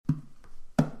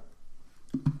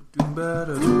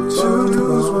better. Two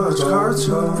dudes watch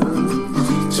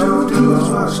cartoons. Two dudes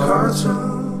watch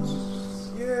cartoons.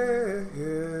 Yeah.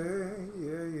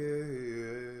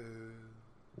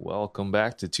 Welcome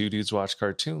back to Two Dudes Watch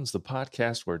Cartoons, the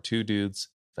podcast where two dudes,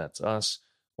 that's us,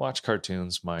 watch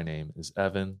cartoons. My name is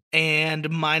Evan. And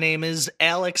my name is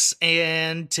Alex,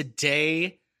 and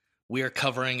today we are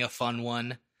covering a fun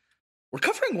one. We're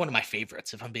covering one of my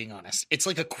favorites, if I'm being honest. It's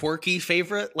like a quirky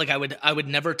favorite. Like I would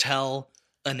never tell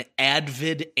an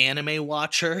avid anime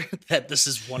watcher that this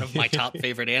is one of my top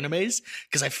favorite animes,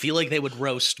 because I feel like they would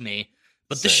roast me.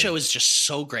 But this show is just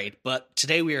so great. But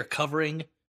today we are covering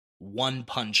One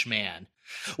Punch Man.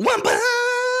 One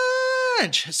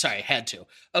Punch! Sorry, had to.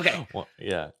 Okay. Well,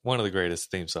 yeah, one of the greatest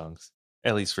theme songs,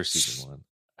 at least for season one.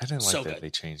 I didn't like So that good. they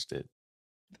changed it.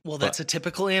 Well, that's a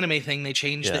typical anime thing. They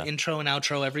change the intro and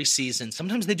outro every season.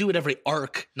 Sometimes they do it every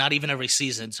arc, not even every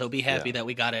season. So be happy that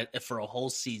we got it for a whole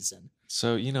season.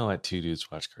 So, at Two Dudes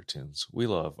Watch Cartoons, we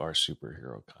love our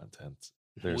superhero content.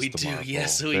 There's We the do. Marvel,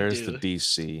 Yes, we there's do. the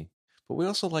DC, but we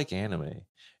also like anime.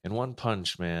 And One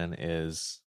Punch Man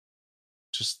is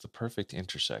just the perfect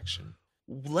intersection.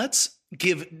 Let's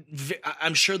give,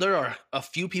 I'm sure there are a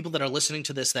few people that are listening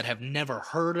to this that have never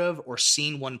heard of or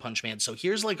seen One Punch Man. So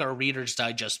here's like our Reader's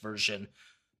Digest version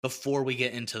before we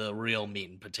get into the real meat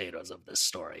and potatoes of this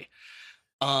story.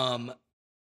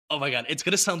 Oh my God, it's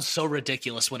going to sound so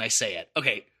ridiculous when I say it.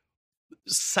 Okay,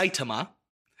 Saitama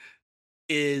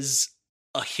is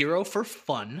a hero for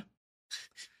fun,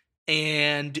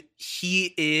 and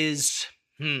he is,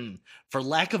 for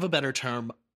lack of a better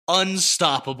term,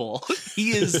 unstoppable. He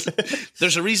is,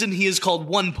 there's a reason he is called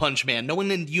One Punch Man. No one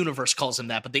in the universe calls him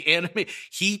that, but the anime,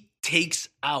 he takes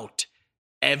out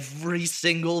every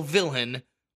single villain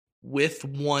with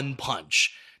one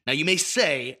punch. Now you may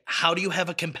say, how do you have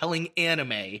a compelling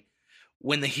anime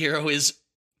when the hero is,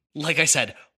 like I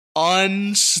said,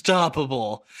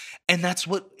 unstoppable? And that's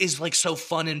what is like so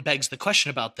fun and begs the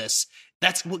question about this.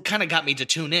 That's what kind of got me to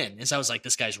tune in, is I was like,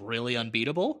 this guy's really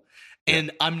unbeatable.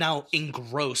 And I'm now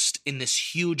engrossed in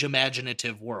this huge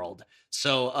imaginative world.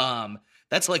 So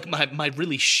that's like my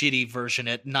really shitty version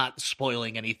at not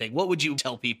spoiling anything. What would you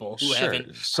tell people who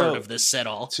haven't heard of this at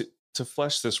all? To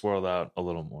flesh this world out a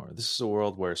little more, this is a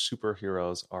world where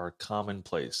superheroes are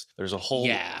commonplace. There's a whole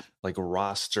like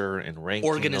roster and ranking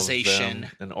organization, of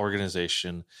them, an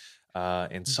organization.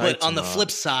 And but on the flip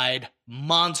side,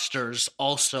 monsters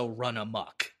also run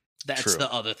amok. That's True.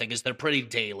 The other thing, is they're pretty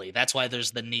daily. That's why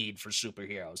there's the need for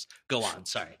superheroes. Go on,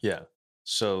 sorry. Yeah.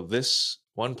 So this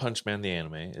One Punch Man, the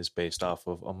anime, is based off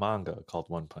of a manga called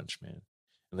One Punch Man.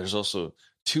 And there's also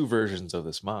two versions of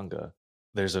this manga.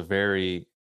 There's a very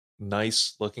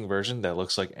nice looking version that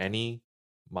looks like any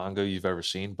manga you've ever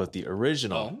seen, but the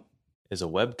original is a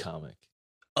webcomic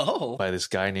by this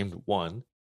guy named One,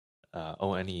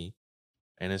 O-N-E.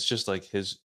 And it's just like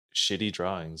his shitty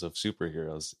drawings of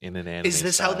superheroes in an anime Is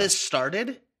this style. how this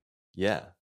started? Yeah.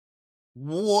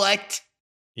 What?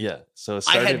 Yeah. So it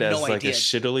started as like idea. a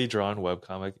shittily drawn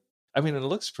webcomic. I mean, it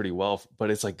looks pretty well,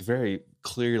 but it's like very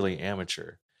clearly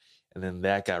amateur. And then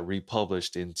that got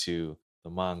republished into the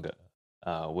manga,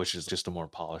 which is just a more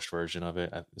polished version of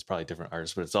it. It's probably different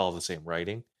artists, but it's all the same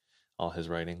writing, all his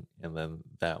writing. And then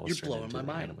that was turned into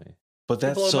the anime. But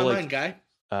that's so like, guy.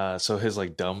 So his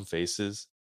like dumb faces.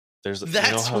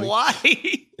 That's why.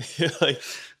 Like,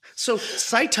 so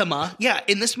Saitama,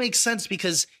 and this makes sense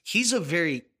because he's a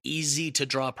very easy to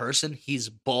draw person. He's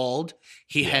bald.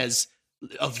 He has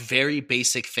a very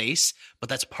basic face, but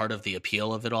that's part of the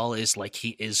appeal of it all, is like he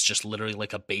is just literally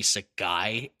like a basic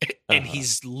guy, and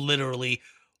he's literally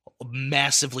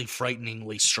massively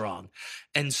frighteningly strong.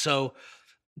 And so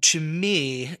to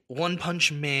me, One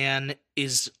Punch Man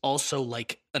is also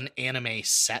like an anime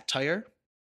satire.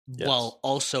 Yes. While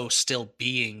also still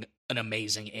being an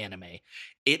amazing anime.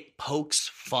 It pokes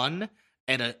fun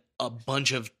at a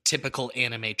bunch of typical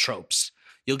anime tropes.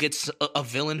 You'll get a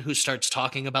villain who starts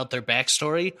talking about their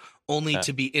backstory only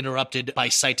to be interrupted by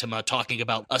Saitama talking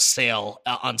about a sale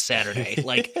on Saturday.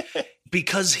 Like,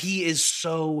 because he is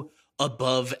so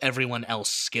above everyone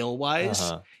else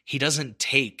skill-wise, he doesn't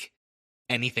take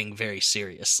anything very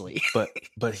seriously.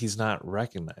 but he's not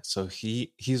recognized. So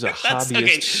he's a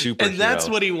hobbyist superhero. And that's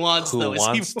what he wants, who though.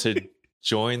 Wants to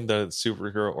join the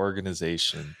superhero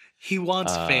organization. He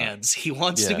wants fans. He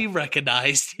wants to be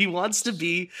recognized. He wants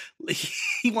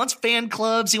fan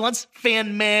clubs. He wants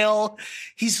fan mail.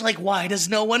 He's like, why does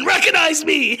no one recognize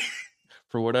me?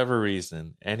 For whatever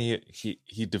reason, and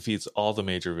he defeats all the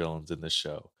major villains in this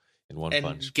show in one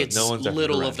punch. Gets but no one's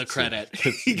little of the credit.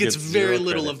 He gets very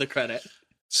little of the credit.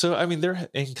 So, I mean,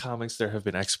 in comics, there have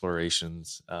been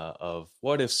explorations of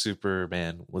what if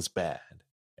Superman was bad?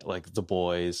 Like The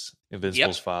Boys,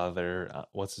 Invincible's father,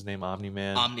 what's his name?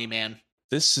 Omni-Man? Omni-Man.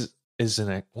 This is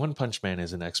One Punch Man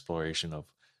is an exploration of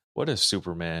what if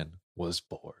Superman was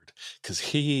bored? Because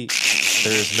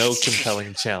there is no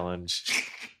compelling challenge.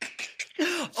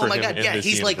 Oh my God, yeah,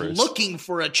 he's like looking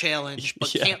for a challenge, but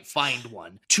can't find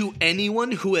one. To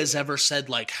anyone who has ever said,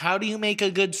 like, how do you make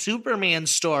a good Superman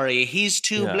story? He's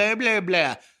too blah, blah,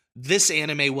 blah. This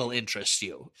anime will interest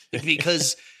you.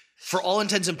 Because for all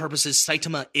intents and purposes,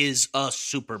 Saitama is a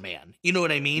Superman. You know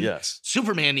what I mean? Yes.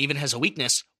 Superman even has a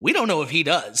weakness. We don't know if he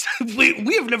does.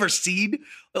 we have never seen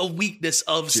a weakness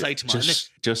of Saitama.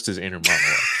 Just his inner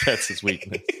monologue. That's his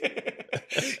weakness.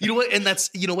 You know what? And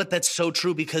that's so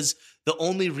true, because the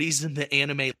only reason the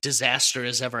anime disaster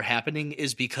is ever happening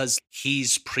is because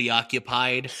he's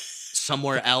preoccupied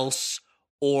somewhere else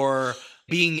or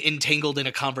being entangled in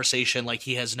a conversation like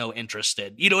he has no interest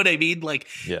in. You know what I mean? Like,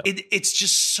 it's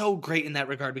just so great in that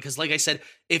regard, because like I said,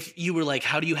 if you were like,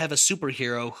 how do you have a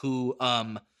superhero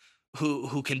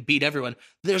who can beat everyone?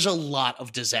 There's a lot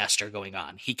of disaster going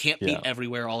on. He can't beat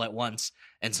everywhere all at once.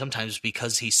 And sometimes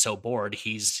because he's so bored,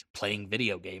 he's playing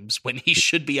video games when he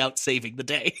should be out saving the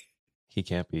day. He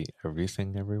can't be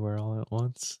everything everywhere all at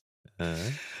once.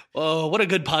 Oh, what a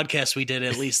good podcast we did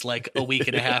at least like a week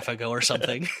and a half ago or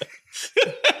something.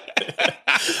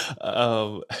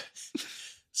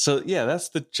 So yeah, that's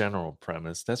the general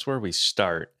premise. That's where we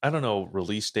start. I don't know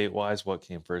release date wise what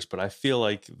came first, but I feel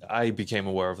like I became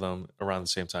aware of them around the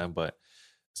same time. But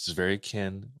this is very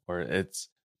akin, or it's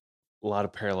a lot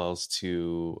of parallels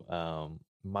to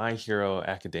My Hero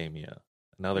Academia,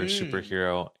 another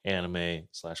superhero anime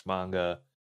 / manga.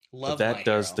 Love but that My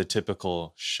does Hero. the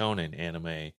typical shonen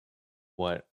anime,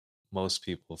 what most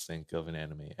people think of an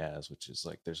anime as, which is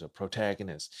like there's a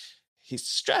protagonist. He's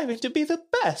striving to be the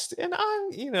best, and I'm,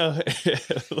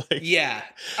 like, yeah,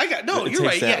 you're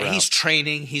right. Yeah, route. He's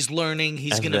training, he's learning,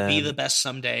 he's going to be the best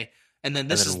someday. And then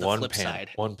this is the flip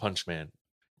side. One Punch Man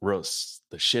roasts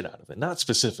the shit out of it. Not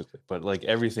specifically, but like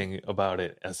everything about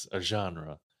it as a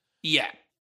genre. Yeah.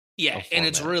 Yeah, and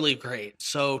it's really great.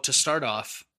 So to start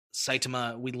off,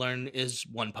 Saitama, we learn, is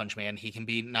One Punch Man. He can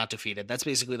be not defeated. That's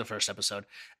basically the first episode.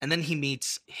 And then he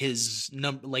meets his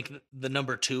the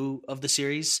number 2 of the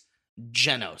series,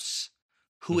 Genos,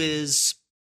 who is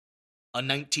a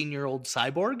 19-year-old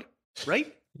cyborg,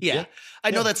 right? Yeah.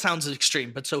 I know that sounds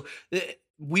extreme, but so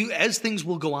as things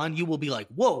will go on, you will be like,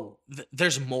 whoa,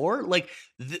 there's more? Like,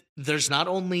 there's not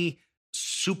only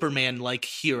Superman-like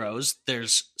heroes,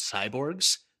 there's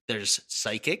cyborgs, there's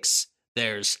psychics,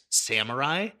 there's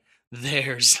samurai,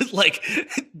 there's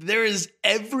there is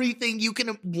everything you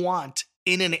can want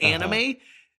in an anime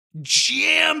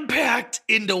jam-packed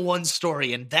into one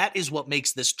story. And that is what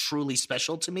makes this truly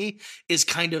special to me, is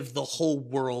kind of the whole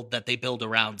world that they build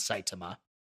around Saitama.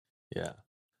 Yeah.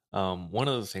 One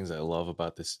of the things I love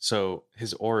about this, so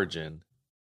his origin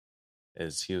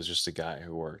is he was just a guy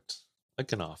who worked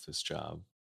like an office job,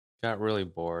 got really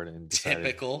bored and decided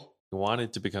typical. He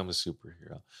wanted to become a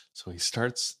superhero. So he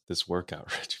starts this workout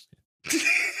regimen,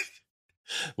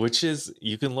 which is,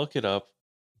 you can look it up.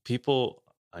 People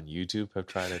on YouTube have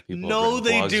tried it. People no,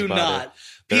 they do not.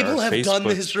 People have done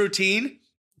this routine.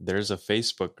 There's a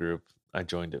Facebook group. I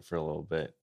joined it for a little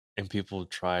bit, and people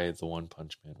try the One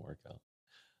Punch Man workout.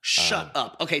 Shut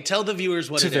up. Okay, tell the viewers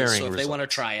what it is, so if they want to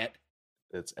try it.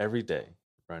 It's every day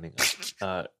running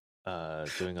up,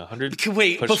 doing 100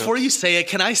 Wait, push-ups. Before you say it,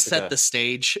 can I set the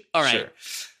stage? All right.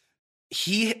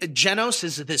 Sure. Genos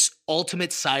is this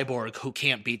ultimate cyborg who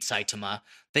can't beat Saitama.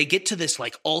 They get to this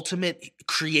like ultimate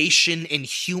creation in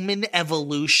human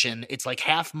evolution. It's like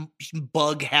half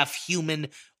bug, half human,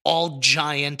 all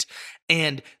giant.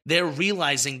 And they're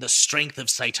realizing the strength of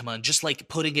Saitama and just like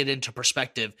putting it into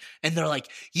perspective. And they're like,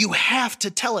 you have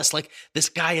to tell us, like, this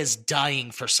guy is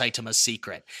dying for Saitama's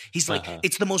secret. He's like,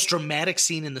 it's the most dramatic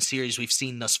scene in the series we've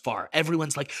seen thus far.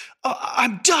 Everyone's like,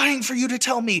 I'm dying for you to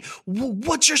tell me.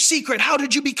 What's your secret? How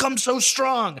did you become so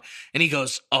strong? And he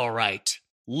goes, all right,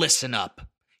 listen up.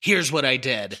 Here's what I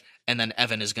did. And then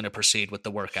Evan is going to proceed with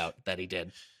the workout that he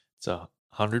did. So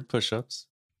 100 push-ups,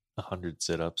 100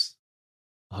 sit-ups,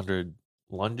 100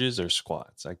 lunges or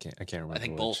squats. I can't remember. I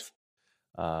think which. Both.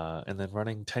 And then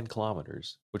running 10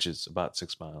 kilometers, which is about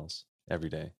 6 miles every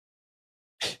day.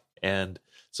 And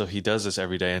so he does this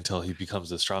every day until he becomes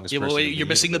the strongest person. Well, you're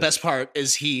missing the best part,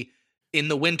 is he, in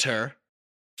the winter,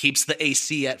 keeps the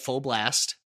AC at full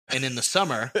blast, and in the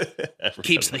summer,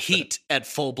 keeps the heat at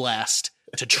full blast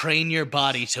to train your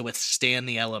body to withstand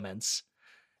the elements.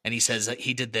 And he says that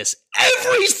he did this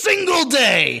every single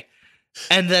day.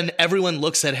 And then everyone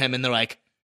looks at him and they're like,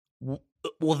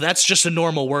 well, that's just a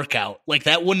normal workout. Like,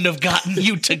 that wouldn't have gotten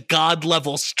you to God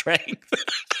level strength.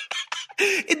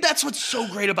 And that's what's so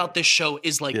great about this show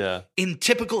is, like, in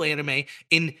typical anime,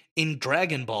 in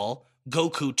Dragon Ball,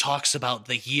 Goku talks about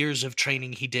the years of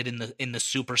training he did in the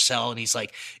Supercell, and he's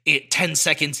like, 10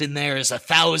 seconds in there is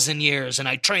 1,000 years, and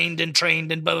I trained and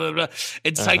blah blah blah.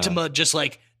 And Saitama just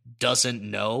like doesn't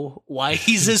know why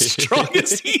he's as strong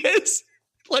as he is.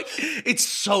 Like, it's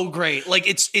so great. Like,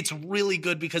 it's really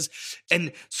good because,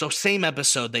 and so same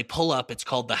episode, they pull up, it's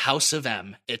called The House of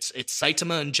M. It's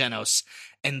Saitama and Genos,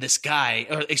 and this guy,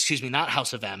 or excuse me, not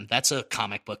House of M, that's a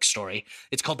comic book story.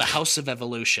 It's called The House of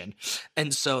Evolution.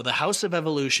 And so the House of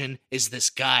Evolution is this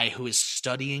guy who is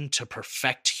studying to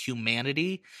perfect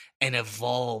humanity and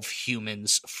evolve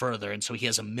humans further. And so he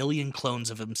has 1 million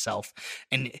clones of himself.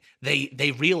 And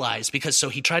they realize, because so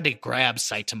he tried to grab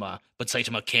Saitama, but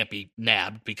Saitama can't be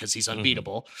nabbed because he's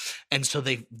unbeatable. And so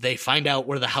they find out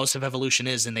where the House of Evolution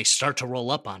is, and they start to roll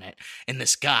up on it. And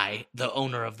this guy, the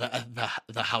owner of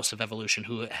the House of Evolution,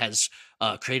 who has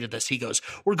created this, he goes,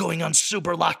 we're going on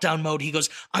super lockdown mode. He goes,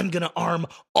 I'm going to arm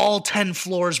all 10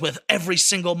 floors with every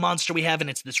single monster we have. And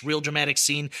it's this real dramatic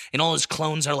scene. And all his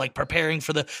clones are like preparing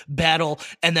for the battle.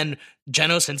 And then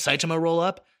Genos and Saitama roll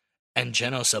up, and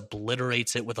Genos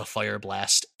obliterates it with a fire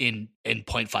blast in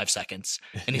 0.5 seconds.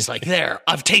 And he's like, there,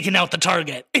 I've taken out the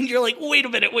target. And you're like, wait a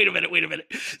minute.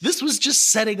 This was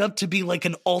just setting up to be like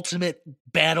an ultimate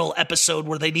battle episode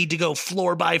where they need to go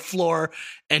floor by floor.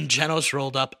 And Genos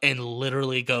rolled up and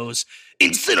literally goes,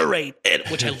 incinerate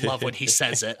it, which I love when he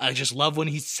says it. I just love when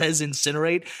he says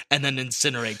incinerate and then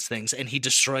incinerates things. And he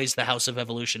destroys the House of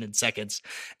Evolution in seconds.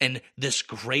 And this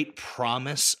great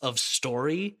promise of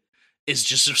story is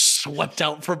just swept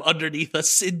out from underneath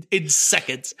us in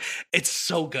seconds. It's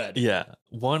so good. Yeah.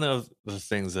 One of the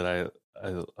things that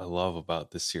I love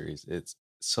about this series, it's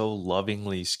so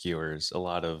lovingly skewers a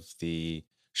lot of the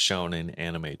shonen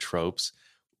anime tropes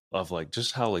of like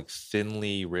just how like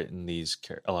thinly written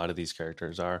a lot of these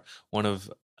characters are. One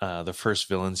of the first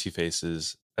villains he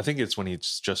faces, I think it's when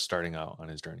he's just starting out on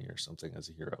his journey or something as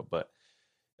a hero, but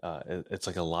it's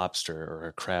like a lobster or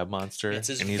a crab monster. It's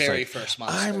his and he's very like, first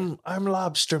monster. I'm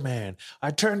Lobster Man. I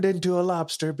turned into a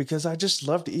lobster because I just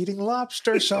loved eating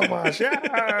lobster so much.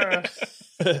 Yeah.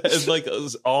 It's like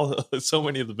so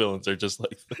many of the villains are just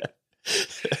like that.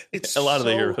 It's a lot of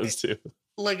the heroes too.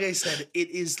 Like I said, it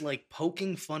is like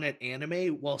poking fun at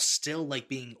anime while still like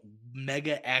being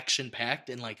mega action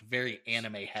packed and like very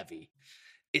anime heavy.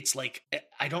 It's like,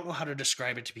 I don't know how to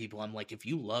describe it to people. I'm like, if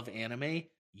you love anime,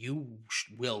 you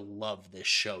will love this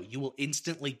show. You will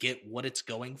instantly get what it's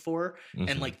going for,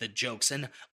 and like the jokes and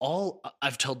all.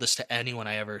 I've told this to anyone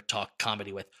I ever talk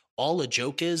comedy with. All a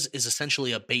joke is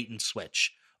essentially a bait and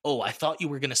switch. Oh, I thought you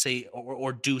were going to say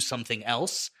or do something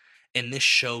else. And this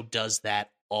show does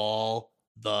that all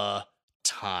the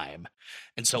time.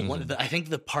 And so I think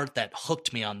the part that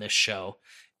hooked me on this show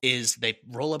is they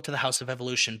roll up to the House of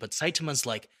Evolution, but Saitama's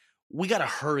like, we got to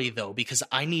hurry though, because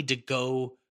I need to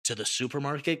go to the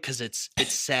supermarket because it's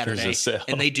Saturday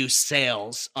and they do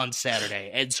sales on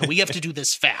Saturday. And so we have to do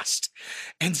this fast.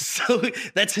 And so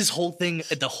that's his whole thing,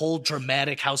 the whole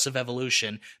dramatic House of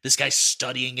Evolution. This guy's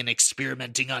studying and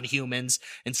experimenting on humans.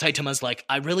 And Saitama's like,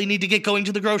 I really need to get going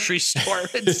to the grocery store.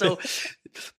 And so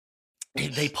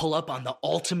they pull up on the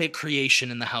ultimate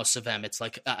creation in the House of M. It's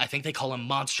like, I think they call him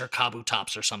Monster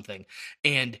Kabutops or something.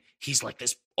 And he's like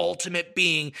this ultimate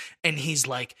being. And he's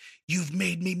like, you've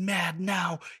made me mad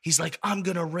now. He's like, I'm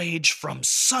going to rage from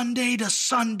Sunday to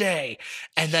Sunday.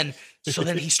 And then, so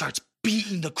then he starts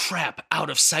beating the crap out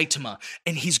of Saitama,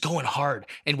 and he's going hard.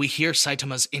 And we hear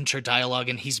Saitama's inter-dialogue,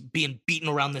 and he's being beaten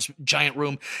around this giant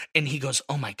room. And he goes,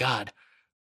 oh my God,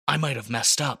 I might have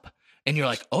messed up. And you're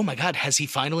like, oh my God, has he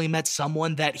finally met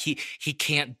someone that he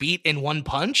can't beat in one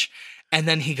punch? And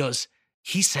then he goes,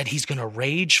 he said he's going to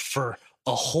rage for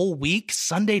a whole week,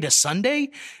 Sunday to Sunday.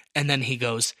 And then he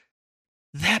goes,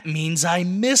 that means I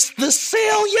missed the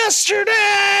sale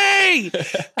yesterday.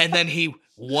 And then he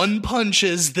one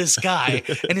punches this guy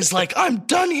and is like, I'm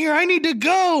done here. I need to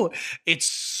go. It's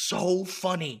so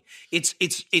funny. It's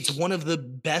one of the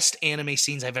best anime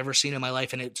scenes I've ever seen in my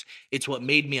life. And it's what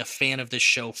made me a fan of this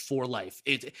show for life.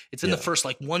 It's in the first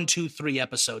like 1, 2, 3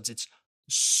 episodes. It's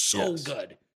so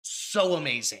good. So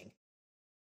amazing.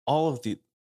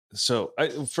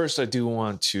 First I do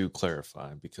want to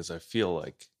clarify, because I feel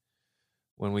like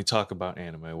when we talk about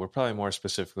anime, we're probably more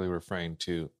specifically referring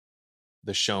to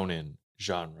the shonen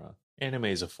genre. Anime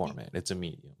is a format. It's a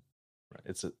medium. Right?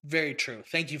 It's a very true.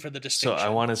 Thank you for the distinction. So I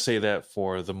want to say that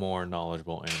for the more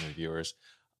knowledgeable anime viewers,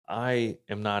 I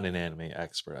am not an anime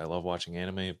expert. I love watching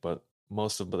anime, but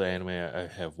most of the anime I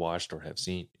have watched or have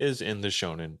seen is in the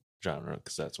shonen genre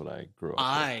because that's what I grew up with.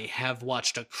 I have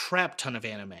watched a crap ton of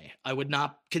anime. I would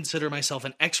not consider myself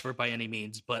an expert by any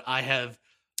means, but I have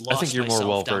lost I think you're more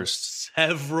myself down well-versed.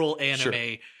 several anime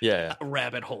Sure. Yeah.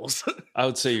 rabbit holes. I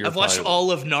would say you're I've watched probably-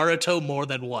 all of Naruto more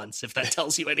than once, if that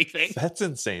tells you anything. That's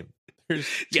insane. There's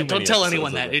Yeah, too don't many tell episodes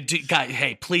anyone of that. it. Guy,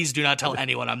 hey, please do not tell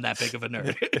anyone I'm that big of a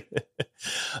nerd.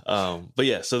 But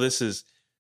yeah, so this is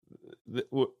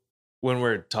when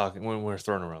we're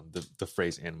throwing around the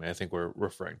phrase anime, I think we're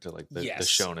referring to like the Yes.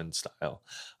 shonen style.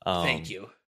 Thank you.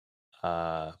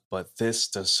 But this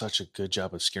does such a good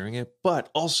job of skewering it, but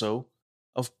also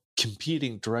of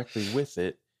competing directly with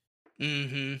it.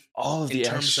 Mm-hmm. All of In the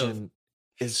terms of- action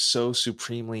is so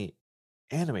supremely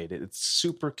animated. It's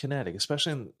super kinetic,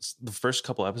 especially in the first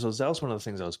couple episodes. That was one of the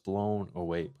things I was blown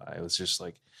away by. It was just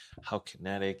like how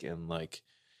kinetic and like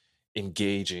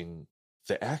engaging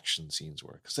the action scenes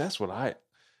were, because that's what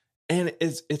and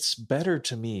it's better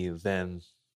to me than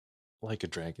like a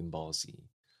Dragon Ball Z.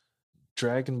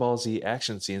 Dragon Ball Z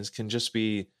action scenes can just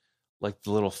be like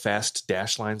the little fast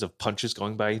dash lines of punches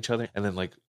going by each other and then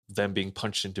like them being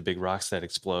punched into big rocks that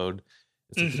explode.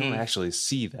 It's like you don't Mhm. actually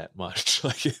see that much.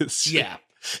 Like it's Yeah.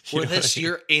 you Where know what I this, mean?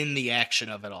 you're in the action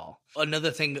of it all.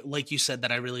 Another thing, like you said,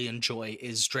 that I really enjoy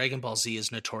is Dragon Ball Z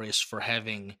is notorious for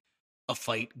having a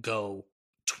fight go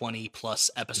 20 plus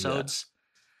episodes,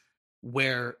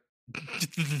 where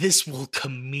this will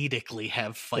comedically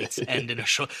have fights end in a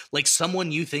short. Like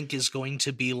someone you think is going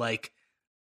to be like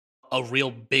a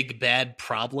real big bad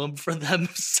problem for them,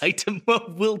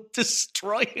 Saitama will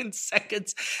destroy in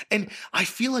seconds. And I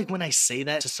feel like when I say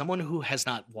that to someone who has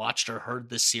not watched or heard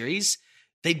the series,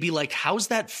 they'd be like, how's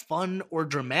that fun or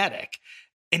dramatic?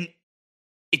 And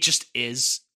it just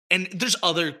is. And there's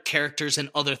other characters and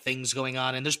other things going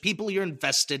on, and there's people you're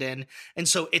invested in. And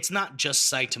so it's not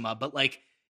just Saitama, but like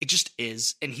it just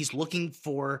is. And he's looking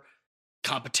for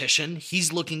competition.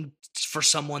 He's looking for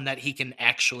someone that he can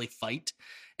actually fight.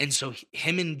 And so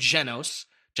him and Genos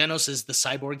is the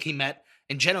cyborg he met,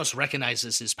 and Genos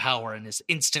recognizes his power and is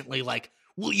instantly like,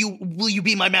 will you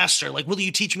be my master? Like, will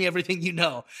you teach me everything you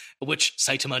know? Which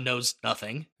Saitama knows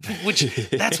nothing. Which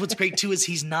that's what's great too, is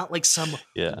he's not like some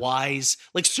Yeah. wise,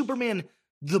 like Superman,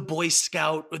 the Boy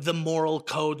Scout, the moral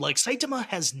code. Like Saitama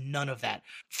has none of that.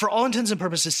 For all intents and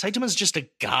purposes, Saitama's just a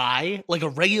guy, like a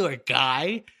regular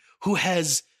guy who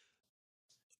has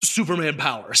Superman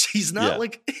powers. He's not Yeah.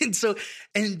 like,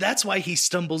 and that's why he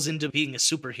stumbles into being a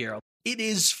superhero. It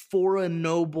is for a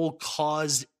noble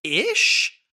cause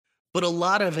ish, but a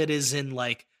lot of it is in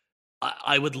like,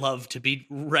 I would love to be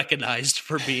recognized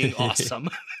for being awesome.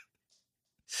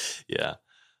 Yeah.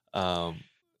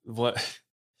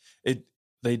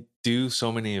 They do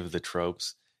so many of the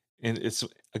tropes, and it's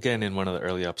again in one of the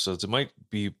early episodes. It might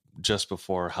be just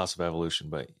before House of Evolution,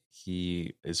 but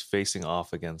he is facing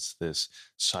off against this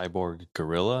cyborg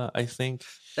gorilla, I think.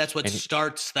 That's what And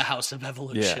starts the House of Yeah,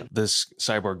 Evolution. this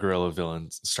cyborg gorilla villain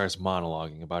starts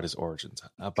monologuing about his origins,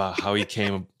 about how he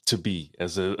came to be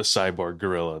as a cyborg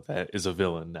gorilla that is a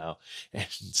villain now. And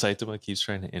Saitama keeps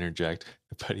trying to interject,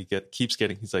 but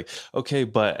he's like, okay,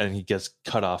 and he gets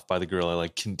cut off by the gorilla,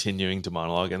 like continuing to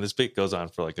monologue. And this bit goes on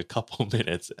for like a couple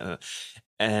minutes.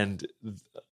 And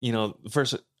you know, the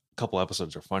first couple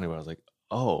episodes are funny, but I was like,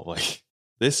 oh, like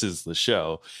this is the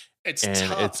show. It's And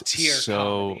top it's tier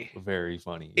so comedy. very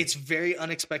funny. It's very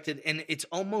unexpected, and it's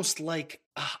almost like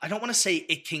I don't want to say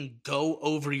it can go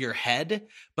over your head,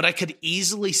 but I could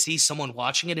easily see someone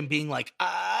watching it and being like,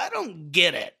 I don't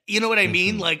get it. You know what I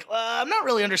mean? Mhm. Like, I'm not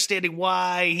really understanding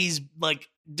why he's like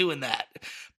doing that.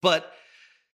 But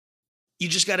you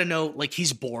just got to know, like,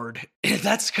 he's bored.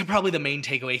 That's probably the main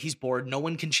takeaway. He's bored. No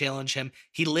one can challenge him.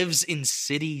 He lives in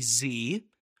City Z,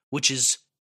 which is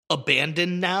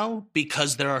abandoned now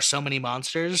because there are so many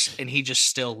monsters, and he just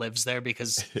still lives there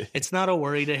because it's not a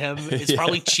worry to him. It's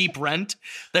probably Yeah. cheap rent.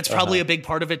 That's probably Uh-huh. a big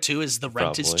part of it too, is the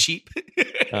rent is Probably. cheap.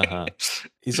 Uh-huh.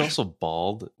 He's also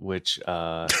bald, which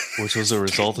was a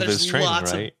result of his There's training,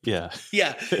 lots of- right? Yeah.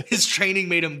 Yeah, his training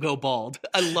made him go bald.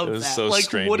 I love It was that. so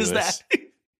Like, what is that? strenuous.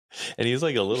 And he's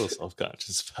like a little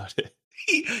self-conscious about it.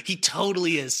 He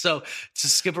totally is. So to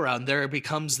skip around, there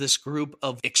becomes this group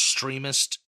of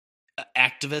extremist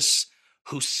activists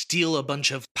who steal a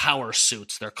bunch of power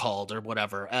suits, they're called, or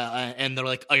whatever, and they're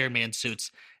like Iron Man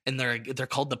suits, and they're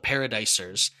called the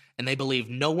Paradisers, and they believe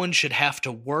no one should have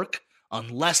to work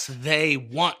unless they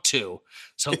want to.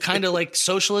 So kind of like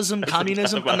socialism,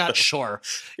 communism. I'm not sure.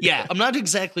 Yeah, I'm not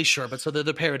exactly sure, but so they're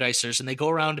the Paradisers, and they go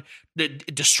around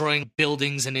destroying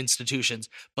buildings and institutions,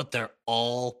 but they're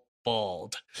all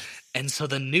bald. And so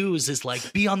the news is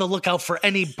like, be on the lookout for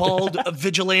any bald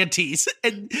vigilantes.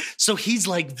 And so he's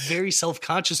like very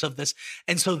self-conscious of this.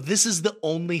 And so this is the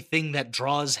only thing that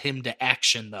draws him to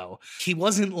action, though. He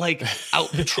wasn't like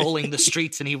out patrolling the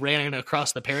streets and he ran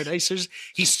across the Paradisers.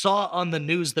 He saw on the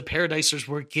news the Paradisers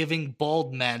were giving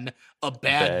bald men a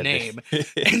bad name.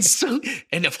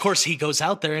 And of course he goes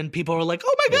out there and people are like,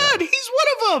 oh my God, he's one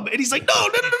of them. And he's like, no,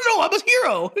 I'm a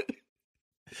hero.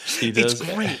 He does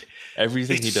It's great.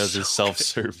 Everything he does is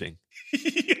self-serving.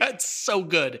 Yeah, it's so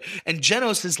good. And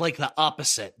Genos is like the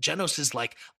opposite. Genos is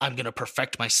like, I'm going to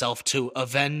perfect myself to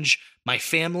avenge my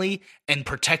family and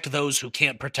protect those who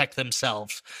can't protect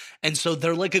themselves. And so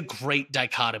they're like a great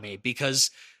dichotomy because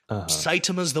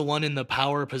Saitama's the one in the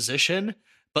power position,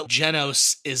 but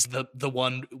Genos is the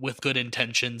one with good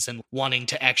intentions and wanting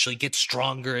to actually get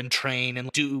stronger and train and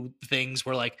do things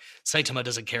where like Saitama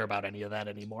doesn't care about any of that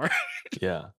anymore.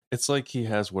 Yeah. It's like he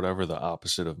has whatever the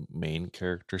opposite of main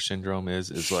character syndrome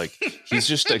is like he's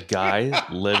just a guy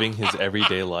living his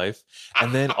everyday life.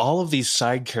 And then all of these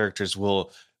side characters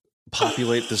will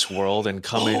populate this world and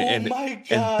come in and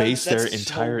base their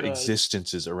entire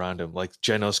existences around him. Like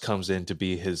Genos comes in to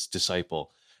be his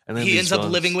disciple. And then he ends up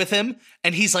living with him,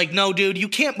 and he's like, no, dude, you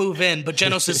can't move in. But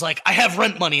Genos is like, I have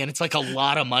rent money, and it's like a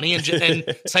lot of money. And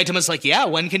Saitama's like, yeah,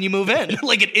 when can you move in?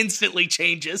 Like, it instantly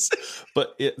changes.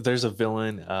 But there's a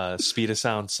villain, Speed of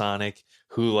Sound Sonic,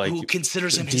 who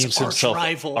considers him his arch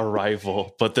rival. A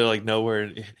rival, but they're like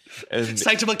nowhere. And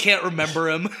Saitama can't remember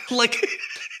him. Like,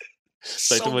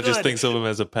 Saitama just thinks of him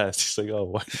as a pest. He's like, oh,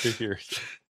 why are they here?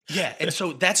 Yeah, and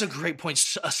so that's a great point.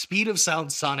 A Speed of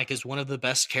Sound Sonic is one of the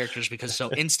best characters because so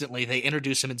instantly they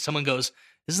introduce him and someone goes,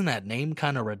 isn't that name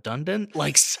kind of redundant?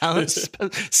 Like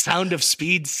Sound of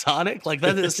Speed Sonic? Like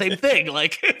that's the same thing.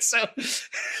 Like, so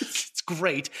it's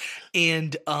great.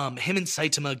 And him and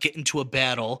Saitama get into a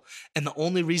battle, and the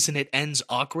only reason it ends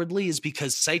awkwardly is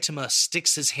because Saitama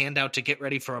sticks his hand out to get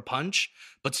ready for a punch,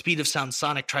 but Speed of Sound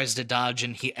Sonic tries to dodge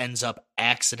and he ends up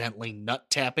accidentally nut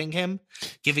tapping him,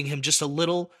 giving him just a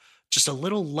little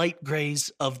light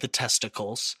graze of the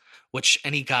testicles, which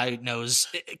any guy knows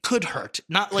it could hurt.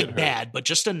 Not like bad, but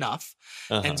just enough.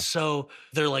 And so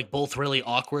they're like both really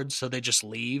awkward, so they just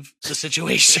leave the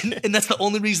situation. And that's the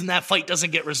only reason that fight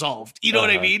doesn't get resolved. You know what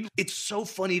I mean? It's so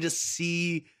funny to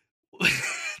see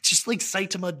just like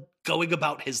Saitama going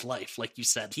about his life. Like you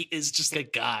said, he is just a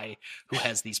guy who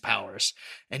has these powers.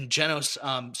 And Genos,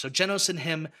 so Genos and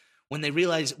him, when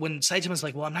Saitama's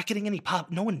like, well, I'm not getting any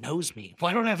no one knows me. Well,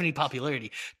 I don't have any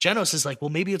popularity. Genos is like, well,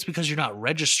 maybe it's because you're not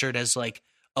registered as like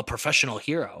a professional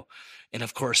hero. And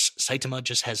of course, Saitama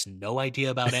just has no idea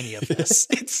about any of this.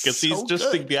 It's because he's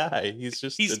just a guy. He's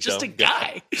just a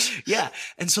guy. Yeah.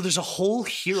 And so there's a whole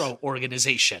hero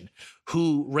organization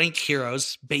who rank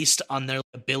heroes based on their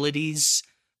abilities.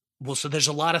 Well, so there's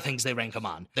a lot of things they rank them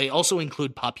on. They also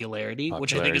include popularity,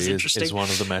 which I think is interesting. Is one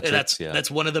of the metrics.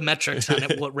 That's one of the metrics on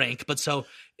it, what rank. But so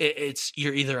it's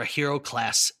you're either a hero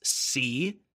class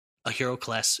C, a hero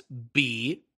class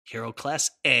B, hero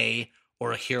class A,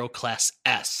 or a hero class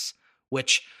S,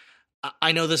 which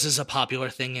I know this is a popular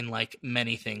thing in like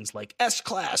many things like S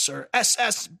class or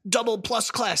SS double plus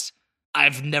class.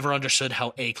 I've never understood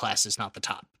how A class is not the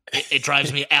top. It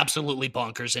drives me absolutely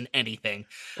bonkers in anything.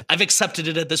 I've accepted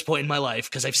it at this point in my life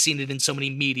because I've seen it in so many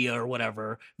media or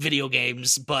whatever, video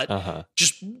games. But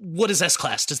just what is S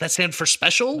class? Does that stand for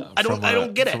special? I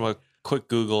don't get it. From a quick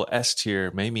Google, S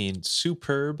tier may mean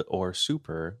superb or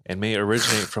super and may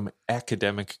originate from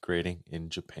academic grading in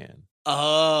Japan.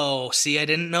 Oh, see, I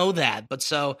didn't know that. But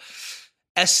so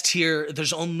S tier,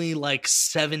 there's only like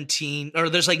 17 or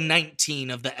there's like 19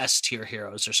 of the S tier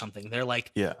heroes or something. They're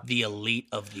like the elite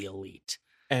of the elite.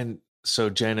 And so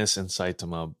Genos and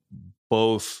Saitama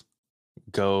both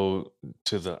go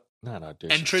to the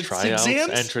entrance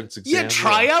exams. Yeah,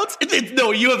 tryouts.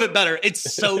 No, you have it better. It's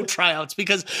so tryouts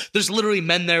because there's literally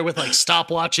men there with like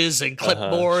stopwatches and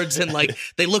clipboards and like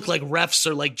they look like refs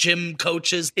or like gym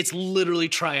coaches. It's literally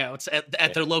tryouts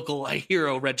at their local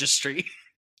hero registry.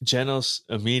 Genos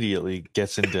immediately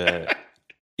gets into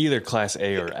either class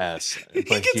A or S.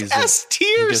 But he's S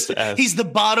tiers. He's the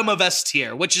bottom of S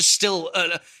tier, which is still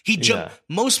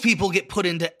most people get put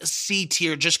into C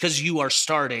tier just because you are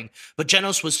starting. But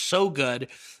Genos was so good.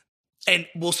 And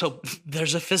well, so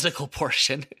there's a physical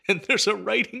portion and there's a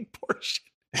writing portion.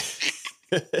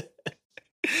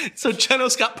 So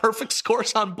Genos got perfect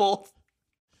scores on both.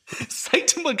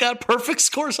 Saitama got perfect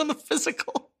scores on the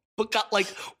physical, but got like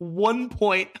 1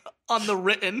 point on the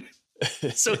written.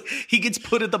 So he gets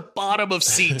put at the bottom of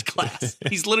C class.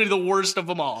 He's literally the worst of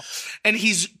them all. And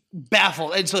he's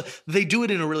baffled. And so they do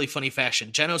it in a really funny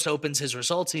fashion. Genos opens his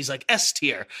results and he's like, S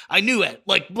tier. I knew it.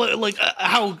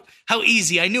 How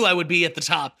easy. I knew I would be at the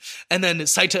top. And then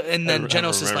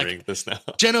Genos is like, this now.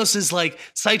 Genos is like,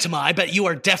 Saitama, I bet you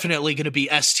are definitely going to be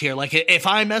S tier. Like, if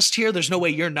I'm S tier, there's no way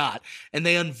you're not. And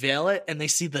they unveil it and they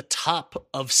see the top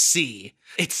of C.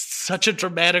 It's such a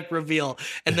dramatic reveal.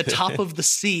 And the top of the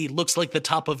C looks like the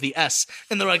top of the S.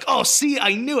 And they're like, oh, C,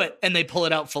 I knew it. And they pull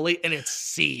it out fully and it's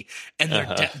C. And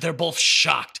they're both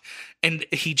shocked. And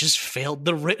he just failed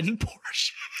the written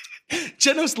portion.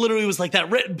 Genos literally was like, that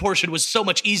written portion was so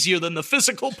much easier than the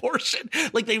physical portion.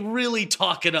 Like, they really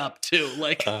talk it up too.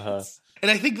 Like, and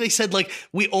I think they said, like,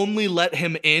 we only let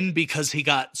him in because he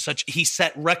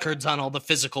set records on all the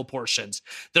physical portions.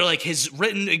 They're like, his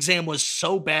written exam was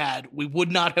so bad, we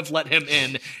would not have let him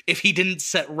in if he didn't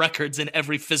set records in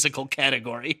every physical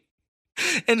category.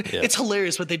 And it's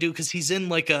hilarious what they do, because he's in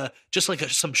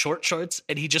some short shorts,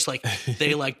 and he just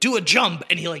they do a jump,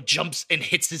 and he jumps and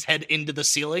hits his head into the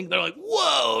ceiling. They're like,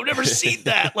 whoa, never seen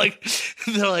that.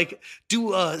 They're like,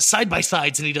 do side by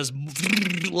sides, and he does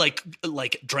like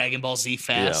Dragon Ball Z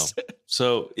fast. Yeah.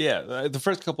 So the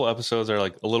first couple episodes are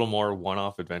a little more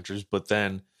one-off adventures, but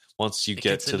then once you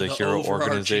get to the hero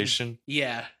organization,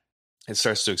 it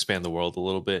starts to expand the world a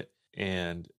little bit,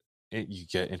 and you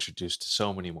get introduced to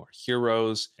so many more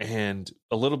heroes and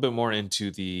a little bit more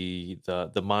into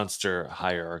the monster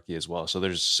hierarchy as well. So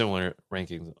there's similar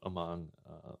rankings among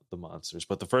the monsters.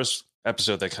 But the first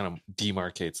episode that kind of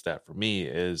demarcates that for me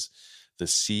is the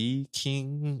Sea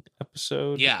King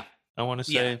episode. Yeah. I want to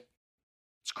say. Yeah.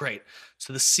 It's great.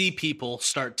 So the sea people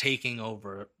start taking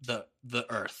over the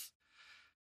Earth.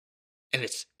 And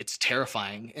it's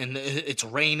terrifying, and it's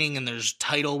raining, and there's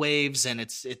tidal waves, and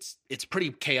it's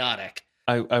pretty chaotic.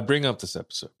 I bring up this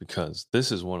episode because this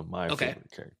is one of my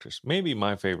favorite characters, maybe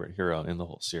my favorite hero in the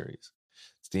whole series.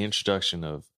 It's the introduction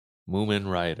of Moomin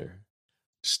Rider,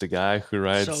 just a guy who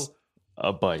rides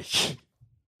a bike.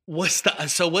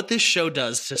 So what this show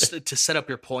does to set up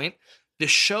your point? The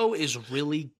show is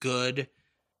really good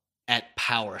at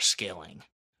power scaling,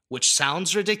 which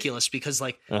sounds ridiculous because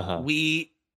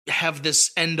we have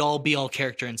this end-all be-all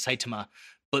character in Saitama,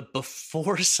 but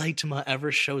before Saitama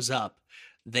ever shows up,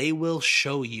 they will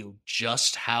show you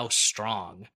just how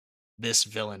strong this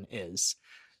villain is.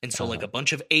 And so a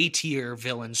bunch of A-tier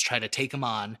villains try to take him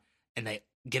on, and they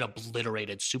get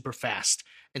obliterated super fast.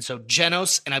 And so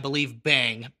Genos and I believe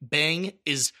Bang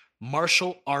is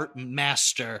martial art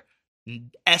master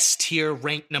S-tier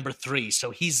rank number 3.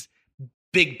 So he's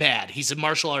big bad. He's a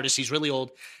martial artist. He's really old.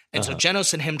 And so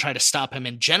Genos and him try to stop him,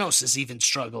 and Genos is even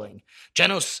struggling.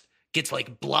 Genos gets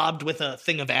blobbed with a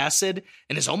thing of acid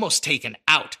and is almost taken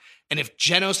out. And if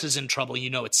Genos is in trouble, you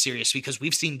know it's serious, because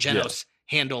we've seen Genos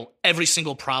handle every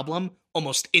single problem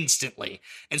almost instantly.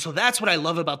 And so that's what I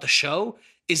love about the show,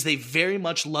 is they very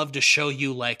much love to show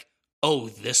you oh,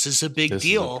 this is a big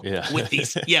deal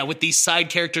with these side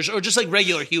characters, or just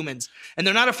regular humans. And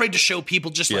they're not afraid to show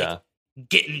people just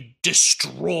getting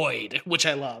destroyed, which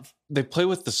I love. They play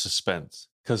with the suspense,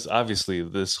 because obviously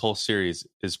this whole series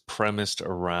is premised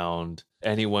around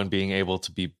anyone being able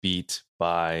to be beat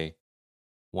by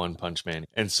One Punch Man.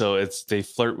 And so they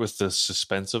flirt with the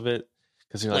suspense of it,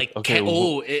 because you're okay,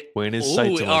 when is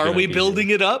Saitama are we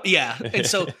building it up? Yeah. And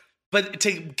so, but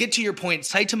to get to your point,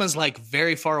 Saitama's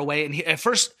very far away. And at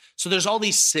first, so there's all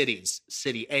these cities,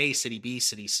 city A, city B,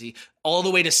 city C, all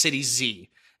the way to city Z.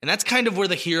 And that's kind of where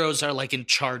the heroes are in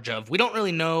charge of. We don't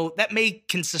really know. That may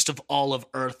consist of all of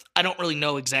Earth. I don't really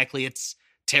know exactly its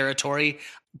territory,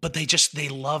 but they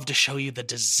love to show you the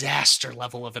disaster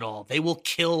level of it all. They will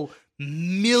kill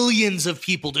millions of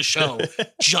people to show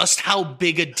just how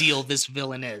big a deal this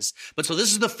villain is. But so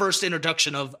this is the first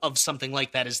introduction of something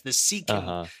like that, is this Sea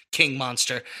King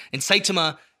monster. And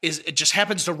Saitama just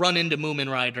happens to run into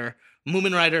Moomin Rider.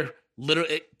 Moomin Rider,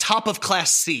 literally top of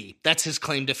class C. That's his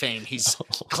claim to fame. He's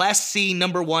class C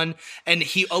number 1, and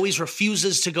he always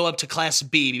refuses to go up to class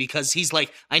B because he's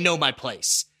I know my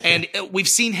place. And we've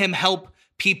seen him help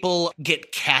people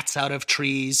get cats out of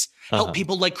trees, help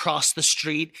people cross the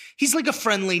street. He's a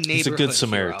friendly neighborhood He's a good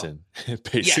Samaritan,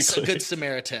 basically. Yes, a good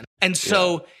Samaritan. And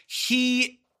so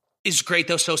he is great,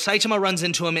 though. So Saitama runs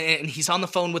into him, and he's on the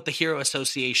phone with the Hero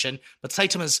Association, but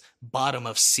Saitama's bottom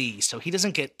of C, so he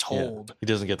doesn't get told he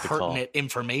doesn't get the pertinent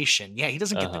information. Yeah, he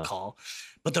doesn't get the call.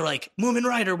 But they're like, Moomin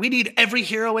Rider, we need every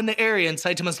hero in the area. And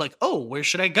Saitama's like, oh, where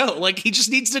should I go? He just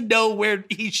needs to know where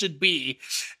he should be.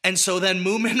 And so then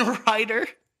Moomin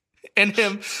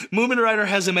Rider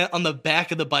has him on the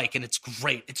back of the bike, and it's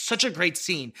great. It's such a great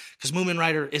scene, because Moomin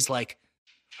Rider is like,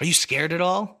 are you scared at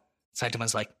all?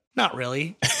 Saitama's like, not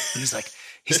really. And he's like,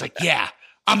 yeah,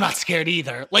 I'm not scared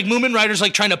either. Like Moomin Rider's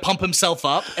like trying to pump himself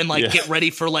up and like get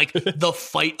ready for like the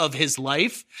fight of his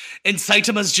life. And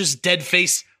Saitama's just dead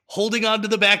face holding on to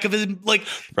the back of him, like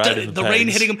the rain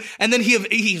hitting him. And then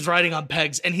he's riding on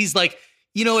pegs and he's like,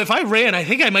 you know, if I ran, I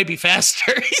think I might be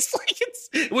faster. He's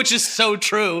like, which is so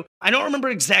true. I don't remember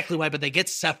exactly why, but they get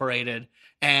separated.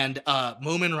 And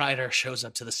Moomin Rider shows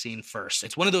up to the scene first.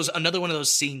 It's another one of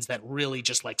those scenes that really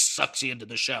just like sucks you into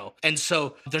the show. And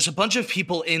so there's a bunch of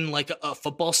people in like a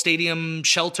football stadium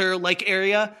shelter like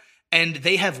area, and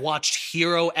they have watched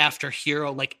hero after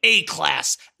hero, like A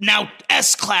class. Now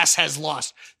S class has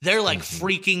lost. They're like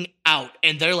freaking out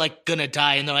and they're like gonna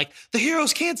die. And they're like, the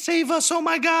heroes can't save us. Oh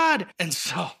my God. And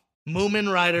so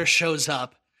Moomin Rider shows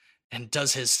up and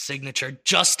does his signature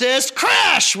Justice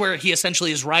Crash, where he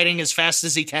essentially is riding as fast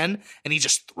as he can, and he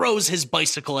just throws his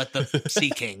bicycle at the Sea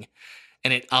King,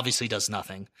 and it obviously does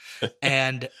nothing.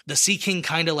 And the Sea King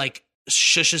kind of like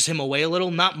shushes him away a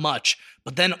little, not much,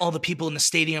 but then all the people in the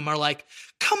stadium are like,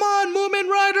 come on, Moomin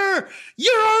Rider,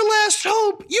 you're our last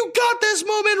hope. You got this,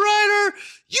 Moomin Rider.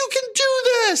 You can do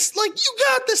this. Like, you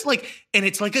got this. Like, and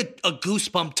it's like a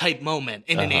goosebump type moment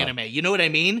in an anime. You know what I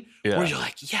mean? Yeah. Where you're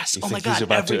like, yes, oh my God. He's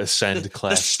about to ascend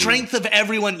class. The strength of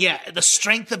everyone. Yeah. The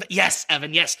strength of, yes,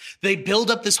 Evan, yes. They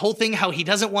build up this whole thing, how he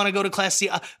doesn't want to go to class C.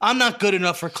 I'm not good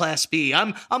enough for class B.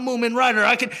 I'm Moomin Rider.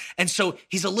 I can. And so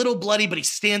he's a little bloody, but he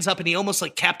stands up and he almost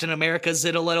like Captain America's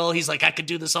it a little. He's like, I could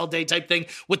do this all day type thing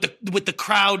with the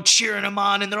crowd cheering him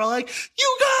on. And they're all like,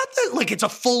 you got this. Like it's a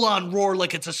full on roar.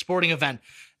 Like it's a sporting event.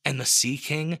 And the Sea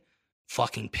King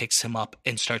fucking picks him up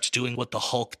and starts doing what the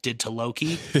Hulk did to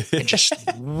Loki and just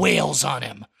wails on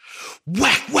him.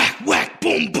 Whack, whack, whack,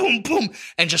 boom, boom, boom,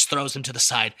 and just throws him to the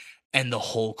side. And the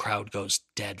whole crowd goes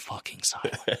dead fucking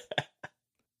silent.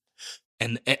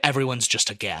 And everyone's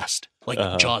just aghast,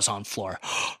 like jaws on floor.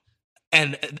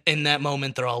 And in that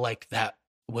moment, they're all like, that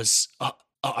was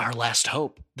our last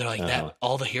hope. They're like, that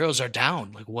all the heroes are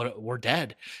down. Like, we're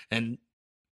dead. And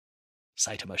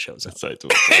Saitama shows up.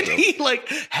 And he like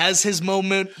has his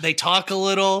moment. They talk a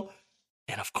little.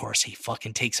 And of course he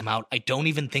fucking takes him out. I don't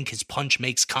even think his punch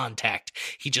makes contact.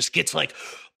 He just gets like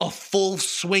a full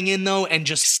swing in though and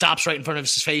just stops right in front of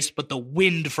his face. But the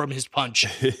wind from his punch,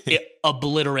 it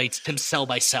obliterates him cell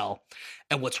by cell.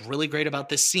 And what's really great about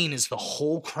this scene is the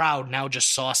whole crowd now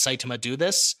just saw Saitama do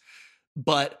this.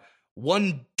 But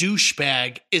one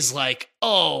douchebag is like,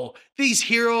 oh, these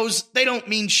heroes, they don't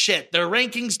mean shit. Their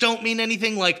rankings don't mean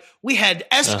anything. Like, we had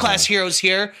S-class heroes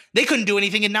here. They couldn't do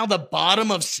anything. And now the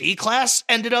bottom of C-class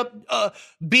ended up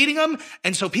beating them.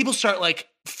 And so people start, like,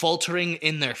 faltering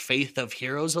in their faith of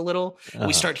heroes a little.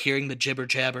 We start hearing the jibber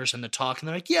jabbers and the talk. And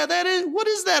they're like, yeah, what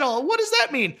is that all? What does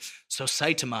that mean? So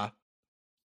Saitama,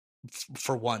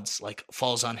 for once, like,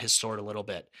 falls on his sword a little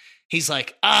bit. He's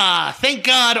like, thank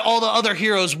God all the other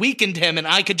heroes weakened him and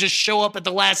I could just show up at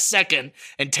the last second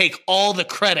and take all the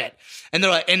credit. And they're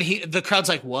like, the crowd's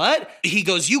like, what? He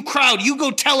goes, you crowd, you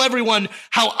go tell everyone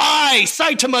how I,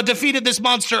 Saitama, defeated this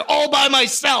monster all by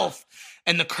myself.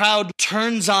 And the crowd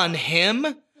turns on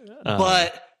him,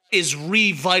 but is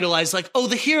revitalized. Like, oh,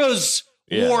 the heroes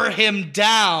wore him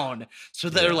down. So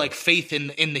they're like, faith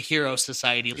in the hero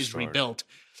society is rebuilt.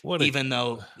 Even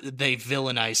though they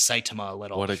villainize Saitama a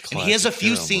little. And he has a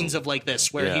few scenes of like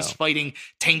this where he's fighting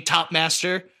Tank Top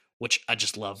Master, which I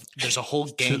just love. There's a whole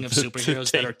gang of superheroes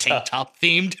that are tank top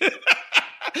themed.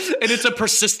 And it's a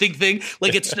persisting thing.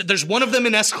 Like there's one of them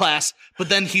in S class, but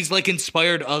then he's like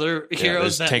inspired other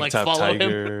heroes that like follow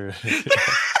Tiger. Him.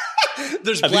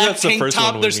 There's Black Tank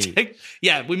Top.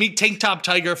 We meet Tank Top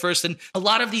Tiger first, and a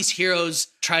lot of these heroes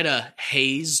try to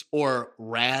haze or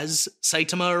razz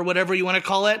Saitama or whatever you want to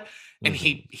call it, and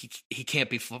he can't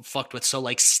be fucked with. So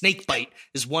like Snakebite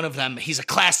is one of them. He's a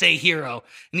Class A hero,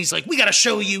 and he's like, we got to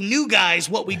show you new guys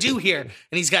what we do here. And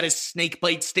he's got his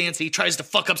Snakebite stance. He tries to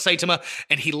fuck up Saitama,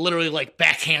 and he literally like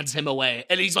backhands him away,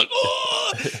 and he's like,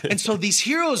 oh! And so these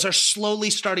heroes are slowly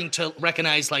starting to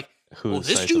recognize like, well,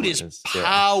 this dude is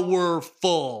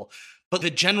powerful. But the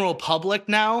general public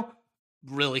now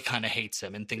really kind of hates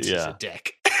him and thinks he's a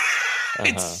dick.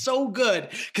 It's so good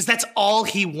because that's all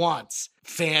he wants.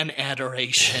 Fan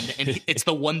adoration. And it's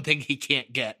the one thing he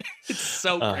can't get. It's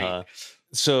so great.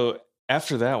 So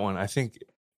after that one, I think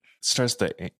starts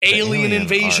the alien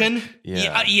invasion. Arc.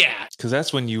 Yeah. Because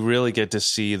that's when you really get to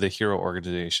see the hero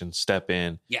organization step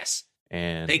in. Yes.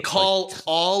 And they call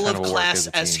all of class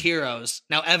as heroes.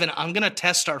 Now, Evan, I'm going to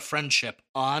test our friendship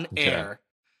on air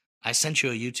I sent you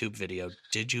a YouTube video.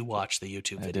 Did you watch the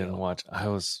YouTube video? I didn't watch.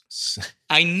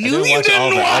 I knew you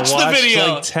didn't watch the I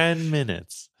video. Like 10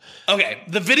 minutes. Okay,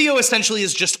 the video essentially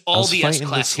is just all the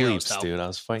S-Class heroes, dude. I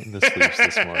was fighting the sleeps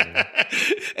this morning.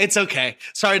 It's okay.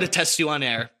 Sorry to test you on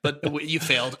air, but you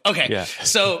failed. Okay, Yeah.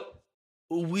 So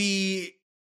we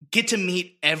get to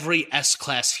meet every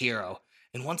S-Class hero.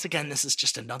 And once again, this is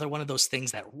just another one of those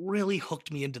things that really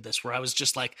hooked me into this, where I was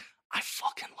just like, I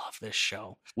fucking love this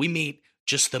show. We meet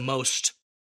just the most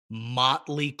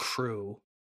motley crew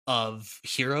of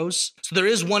heroes. So there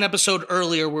is one episode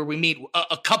earlier where we meet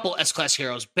a couple S-Class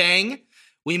heroes. Bang.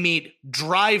 We meet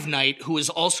Drive Knight, who is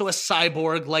also a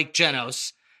cyborg like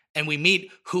Genos. And we meet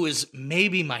who is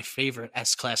maybe my favorite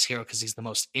S-Class hero because he's the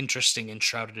most interesting and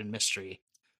shrouded in mystery,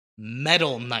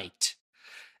 Metal Knight.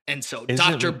 And so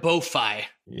Dr. Bowfi.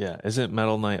 Yeah. Isn't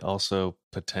Metal Knight also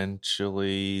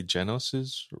potentially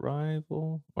Genos's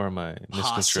rival? Or am I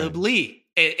misconstruing? Possibly.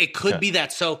 It could be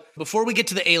that. So before we get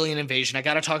to the alien invasion, I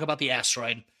got to talk about the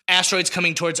asteroid. Asteroid's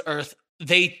coming towards Earth.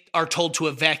 They are told to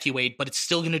evacuate, but it's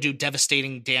still going to do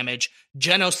devastating damage.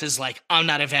 Genos is like, I'm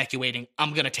not evacuating.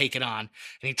 I'm going to take it on. And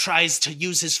he tries to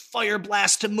use his fire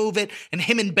blast to move it. And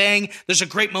him and Bang, there's a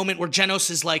great moment where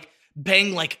Genos is like,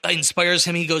 Bang like inspires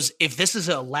him. He goes, if this is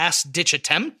a last ditch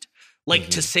attempt, like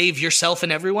to save yourself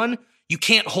and everyone, you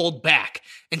can't hold back.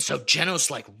 And so Genos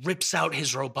like rips out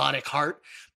his robotic heart,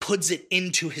 puts it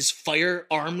into his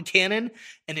firearm cannon,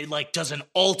 and it like does an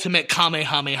ultimate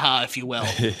Kamehameha, if you will,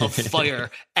 of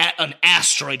fire at an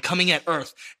asteroid coming at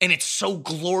Earth. And it's so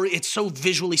glorious. It's so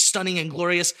visually stunning and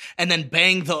glorious. And then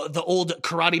Bang, the old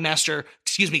karate master,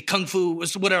 Kung Fu,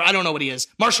 whatever, I don't know what he is,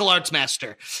 martial arts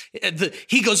master.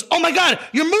 He goes, oh my God,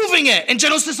 you're moving it. And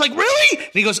Genos is like, really?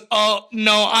 And he goes, oh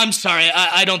no, I'm sorry.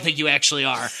 I don't think you actually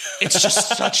are. It's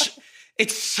just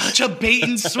It's such a bait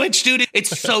and switch, dude.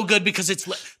 It's so good because it's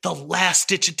the last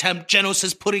ditch attempt. Genos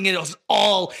is putting it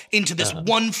all into this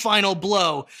one final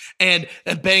blow. And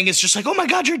Bang is just like, oh my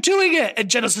God, you're doing it. And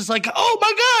Genos is like, oh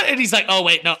my God. And he's like, oh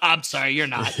wait, no, I'm sorry, you're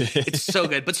not. It's so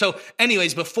good. But so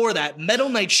anyways, before that, Metal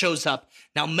Knight shows up.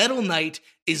 Now, Metal Knight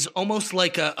is almost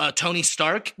like a Tony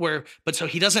Stark, but so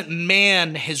he doesn't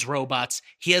man his robots.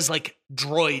 He has like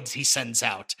droids he sends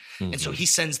out. And so he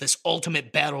sends this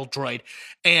ultimate battle droid.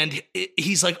 And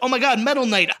he's like, oh my God, Metal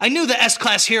Knight, I knew the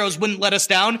S-Class heroes wouldn't let us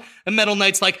down. And Metal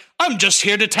Knight's like, I'm just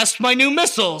here to test my new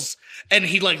missiles. And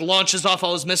he like launches off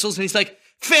all his missiles and he's like,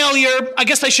 failure. I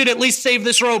guess I should at least save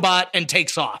this robot, and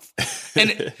takes off.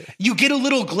 And you get a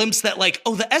little glimpse that like,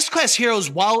 oh, the S-Class heroes,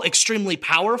 while extremely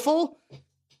powerful,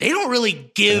 they don't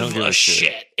really give a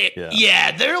shit.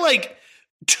 Yeah, they're like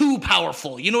too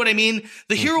powerful. You know what I mean?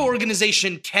 The hero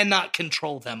organization cannot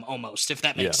control them almost, if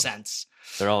that makes sense.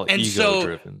 They're all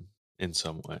ego-driven in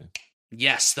some way.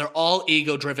 Yes, they're all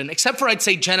ego-driven, except for, I'd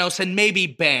say, Genos and maybe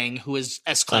Bang, who is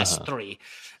S-Class 3.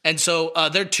 And so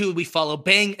they're two we follow.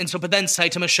 Bang, but then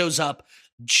Saitama shows up,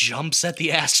 jumps at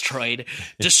the asteroid,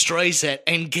 destroys it,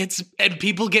 and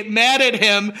people get mad at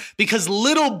him because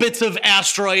little bits of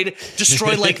asteroid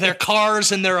destroy like their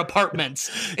cars and their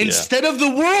apartments. Instead of the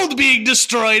world being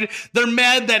destroyed, they're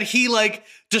mad that he like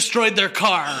destroyed their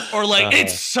car, or like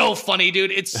it's so funny,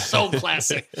 dude. It's so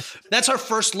classic. That's our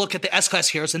first look at the S-Class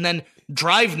heroes. And then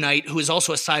Drive Knight, who is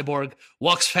also a cyborg,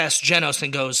 walks past Genos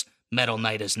and goes, Metal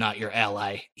Knight is not your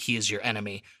ally. He is your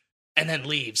enemy. And then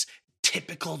leaves.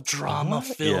 Typical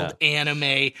drama-filled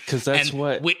anime. Because that's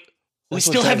what... We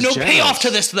still have no payoff to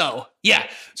this, though. Yeah.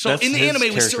 So that's in the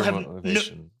anime, we still have...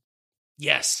 motivation.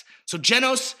 Yes. So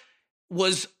Genos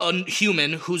was a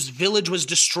human whose village was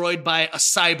destroyed by a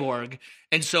cyborg.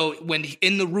 And so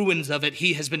in the ruins of it,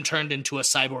 he has been turned into a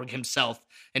cyborg himself.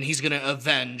 And he's going to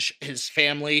avenge his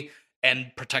family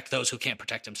and protect those who can't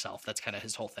protect himself. That's kind of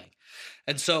his whole thing.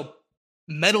 And so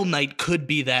Metal Knight could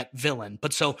be that villain.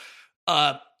 But so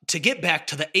to get back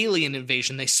to the alien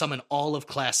invasion, they summon all of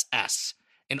Class S.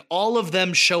 And all of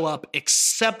them show up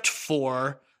except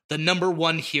for the number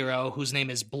one hero, whose name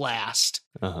is Blast.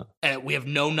 We have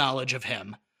no knowledge of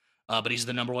him, but he's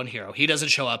the number one hero. He doesn't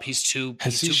show up. Has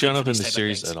he shown up in the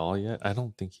series at all yet? I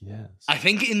don't think he has. I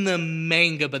think in the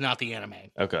manga, but not the anime.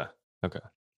 Okay.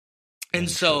 And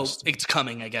so it's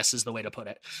coming, I guess, is the way to put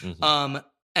it.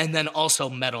 And then also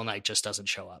Metal Knight just doesn't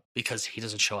show up because he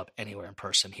doesn't show up anywhere in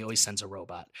person. He always sends a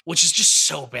robot, which is just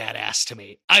so badass to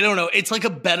me. I don't know. It's like a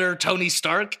better Tony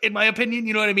Stark, in my opinion.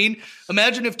 You know what I mean?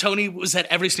 Imagine if Tony was at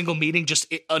every single meeting,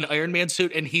 just an Iron Man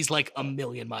suit, and he's like a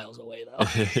million miles away, though.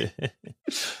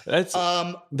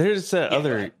 There's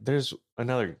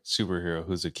another superhero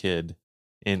who's a kid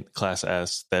in Class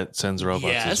S that sends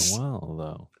robots as well,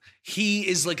 though. He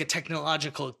is like a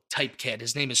technological type kid.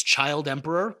 His name is Child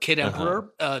Emperor, Kid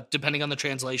Emperor, depending on the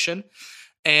translation.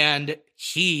 And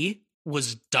he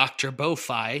was Dr.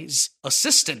 Bowfie's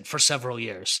assistant for several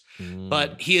years.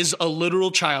 But he is a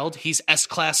literal child. He's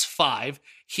S-Class 5.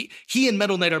 He and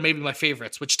Metal Knight are maybe my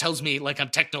favorites, which tells me like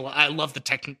I love the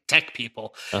tech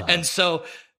people. And so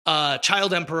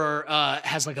Child Emperor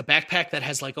has like a backpack that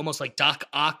has like almost like Doc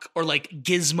Ock or like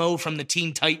Gizmo from the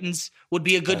Teen Titans would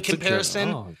be a good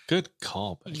comparison. Good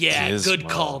call. Yeah, Gizmo. good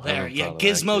call there. Yeah,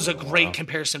 Gizmo's a great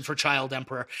comparison for Child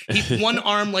Emperor. One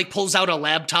arm like pulls out a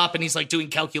laptop and he's like doing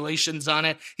calculations on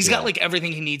it. He's got like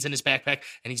everything he needs in his backpack,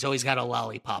 and he's always got a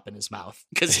lollipop in his mouth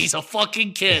because he's a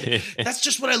fucking kid. That's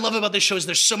just what I love about this show is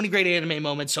there's so many great anime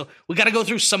moments. So we got to go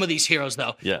through some of these heroes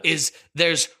though. Yeah.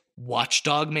 There's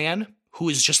Watchdog Man, who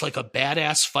is just like a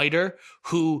badass fighter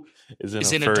who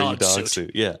is in a dog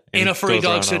suit. Yeah. In a furry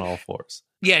dog suit. On all fours.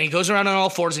 Yeah, and he goes around on all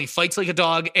fours and he fights like a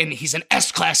dog, and he's an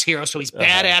S-Class hero, so he's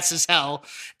badass as hell.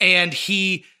 And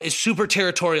he is super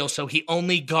territorial, so he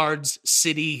only guards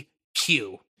City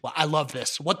Q. Well, I love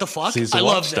this. What the fuck? So I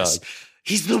love this.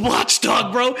 He's the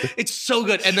watchdog, bro. It's so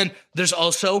good. And then there's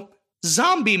also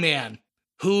Zombie Man,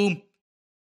 who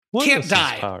can't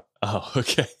die. Oh,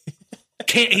 okay.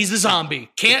 He's a zombie.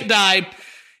 Can't die.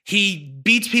 He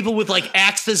beats people with like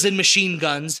axes and machine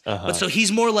guns. But so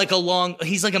he's more like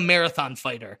he's like a marathon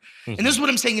fighter. And this is what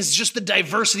I'm saying is just the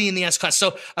diversity in the S-Class.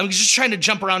 So I'm just trying to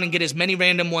jump around and get as many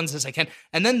random ones as I can.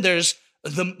 And then there's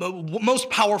the most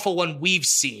powerful one we've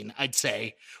seen, I'd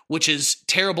say, which is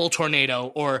Terrible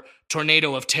Tornado or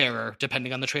Tornado of Terror,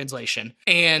 depending on the translation.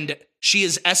 And she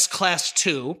is S-Class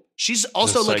 2. She's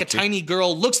also like a tiny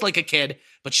girl, looks like a kid,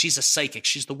 but she's a psychic.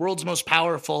 She's the world's most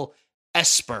powerful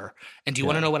Esper. And do you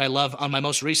want to know what I love? On my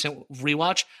most recent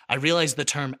rewatch, I realized the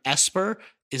term Esper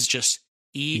is just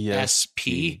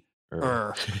ESP.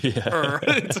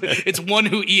 It's one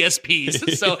who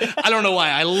ESPs. So I don't know why.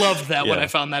 I loved that when I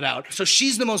found that out. So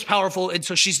she's the most powerful. And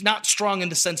so she's not strong in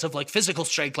the sense of like physical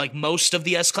strength like most of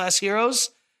the S-Class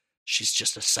heroes. She's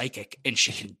just a psychic, and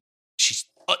she can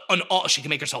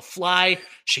make herself fly.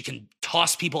 She can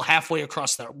toss people halfway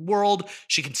across the world.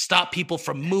 She can stop people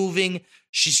from moving.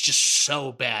 She's just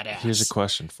so badass. Here's a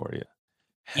question for you.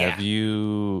 Have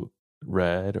you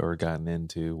read or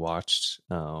watched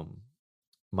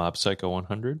Mob Psycho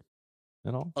 100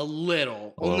 at all? Only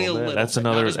a little. That's bit.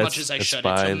 another. Not as much as I should. It's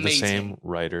by it's the same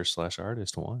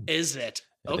writer/artist one. Is it?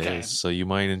 It is, so you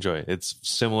might enjoy it. It's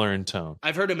similar in tone.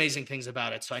 I've heard amazing things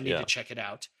about it, so I need to check it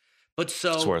out. But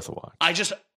so it's worth a watch.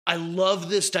 I love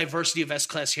this diversity of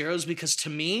S-Class heroes because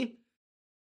to me,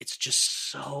 it's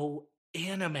just so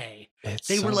anime.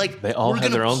 They all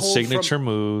have their own signature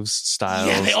moves, styles.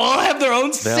 Yeah, they all have their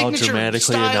own signature all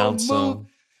dramatically announce them.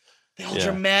 They all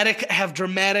have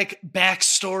dramatic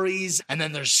backstories, and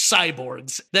then there's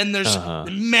cyborgs. Then there's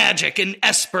magic and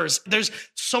espers. There's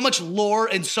so much lore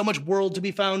and so much world to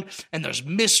be found, and there's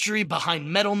mystery behind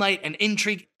Metal Knight and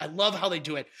intrigue. I love how they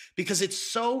do it because it's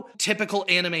so typical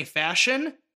anime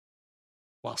fashion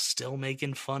while still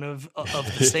making fun of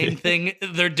the same thing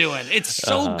they're doing. It's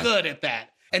so good at that.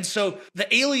 And so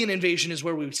the alien invasion is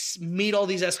where we meet all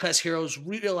these S-Class heroes,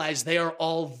 realize they are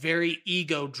all very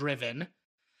ego-driven.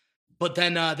 But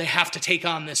then they have to take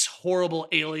on this horrible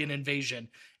alien invasion.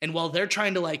 And while they're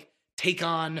trying to like take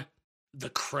on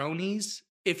the cronies,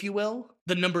 if you will,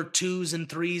 the number 2s and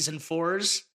 3s and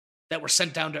 4s that were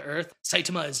sent down to Earth,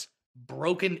 Saitama is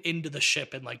broken into the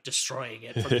ship and like destroying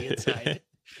it from the inside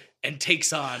and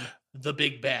takes on the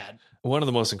big bad. One of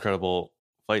the most incredible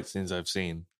fight scenes I've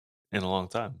seen in a long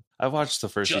time. I've watched the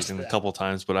first season a couple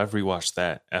times, but I've rewatched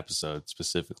that episode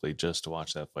specifically just to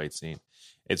watch that fight scene.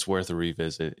 It's worth a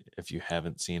revisit if you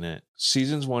haven't seen it.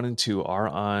 Seasons 1 and 2 are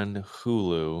on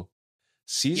Hulu.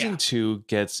 Season 2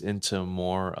 gets into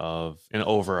more of an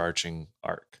overarching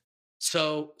arc.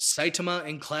 So Saitama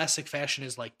in classic fashion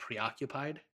is like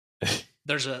preoccupied.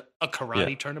 There's a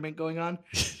karate tournament going on,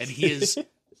 and he is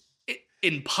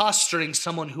imposturing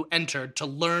someone who entered to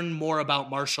learn more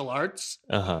about martial arts.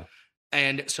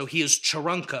 And so he is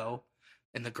Chironko.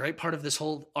 And the great part of this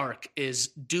whole arc is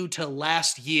due to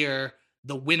last year,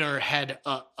 the winner had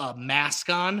a mask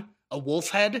on, a wolf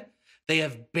head. They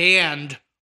have banned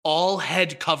all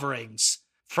head coverings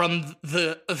from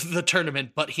the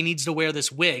tournament, but he needs to wear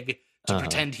this wig to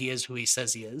pretend he is who he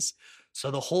says he is.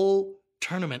 So the whole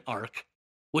tournament arc,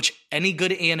 which any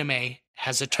good anime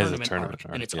has a tournament arc,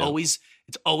 and it's always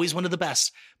one of the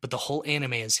best, but the whole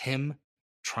anime is him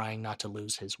trying not to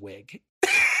lose his wig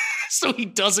so he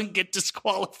doesn't get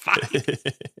disqualified.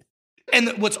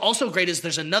 And what's also great is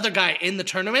there's another guy in the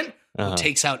tournament who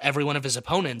takes out every one of his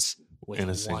opponents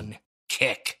with one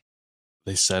kick.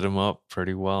 They set him up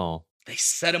pretty well. They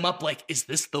set him up like, is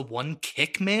this the one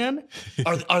kick man?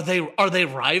 Are they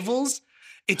rivals?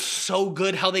 It's so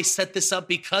good how they set this up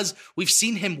because we've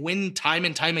seen him win time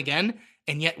and time again,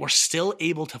 and yet we're still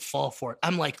able to fall for it.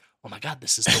 I'm like, oh my God,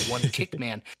 this is the one kick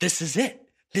man. This is it.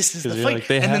 This is the fight.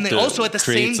 Like, and then they also at the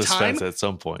same time at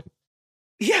some point.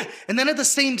 Yeah, and then at the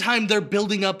same time they're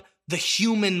building up the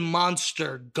human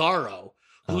monster Garo,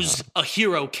 who's a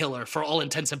hero killer for all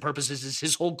intents and purposes.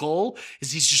 His whole goal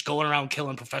is he's just going around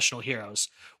killing professional heroes,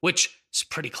 which is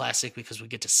pretty classic because we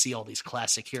get to see all these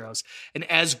classic heroes. And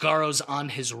as Garo's on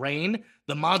his reign,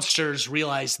 the monsters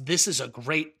realize this is a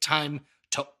great time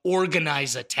to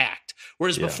organize attack.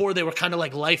 Whereas before they were kind of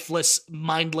like lifeless,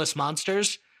 mindless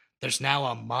monsters. There's now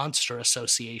a monster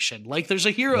association. Like there's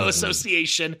a hero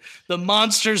association. The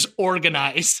monsters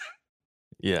organize.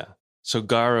 Yeah. So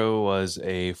Garo was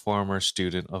a former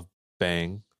student of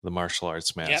Bang, the martial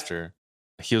arts master.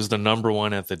 Yep. He was the number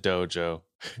one at the dojo.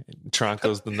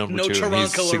 Tronco's the number no two. No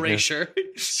Tronco erasure.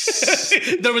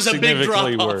 There was a big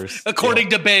drop-off,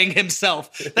 according to Bang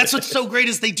himself. That's what's so great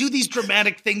is they do these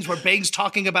dramatic things where Bang's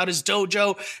talking about his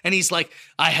dojo, and he's like,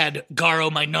 I had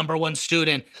Garo, my number one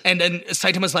student. And then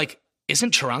Saitama's like,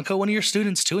 isn't Tronco one of your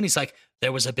students too? And he's like,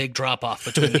 there was a big drop-off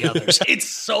between the others. It's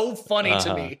so funny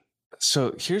to me.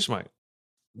 So here's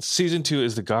season 2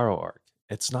 is the Garo arc.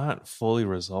 It's not fully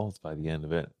resolved by the end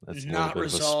of it. That's not a little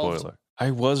bit of a spoiler.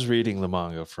 I was reading the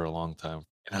manga for a long time,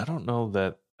 and I don't know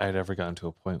that I'd ever gotten to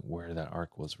a point where that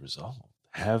arc was resolved.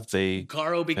 Have they?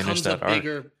 Garo becomes a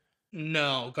bigger. Arc?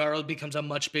 No, Garo becomes a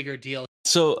much bigger deal.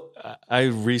 So I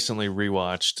recently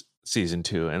rewatched season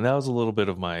 2, and that was a little bit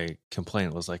of my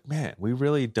complaint. It was like, man, we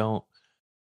really don't.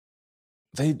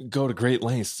 They go to great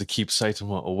lengths to keep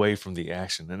Saitama away from the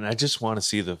action, and I just want to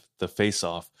see the face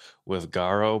off with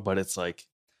Garo, but it's like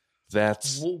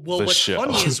that's the what's show.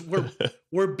 Funny is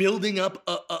we're building up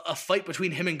a fight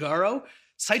between him and Garo.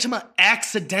 Saitama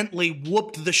accidentally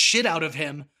whooped the shit out of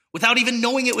him without even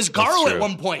knowing it was Garo at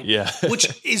one point. Yeah.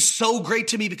 Which is so great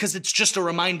to me because it's just a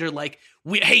reminder like,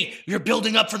 hey, you're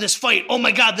building up for this fight. Oh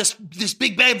my God, this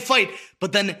big bad fight.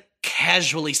 But then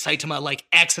casually Saitama like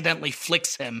accidentally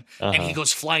flicks him and he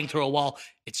goes flying through a wall.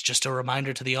 It's just a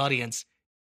reminder to the audience.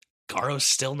 Garo's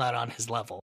still not on his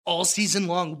level. All season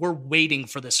long, we're waiting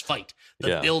for this fight.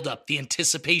 The build-up, the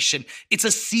anticipation. It's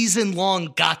a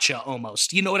season-long gotcha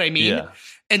almost. You know what I mean? Yeah.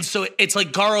 And so it's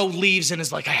like Garo leaves and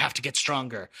is like, I have to get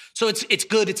stronger. So it's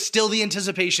good. It's still the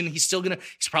anticipation. He's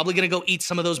probably gonna go eat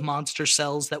some of those monster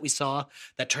cells that we saw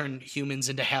that turn humans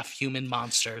into half-human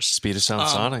monsters. Speed of Sound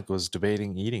Sonic was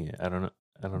debating eating it. I don't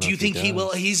know. Do you think he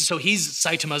will? He's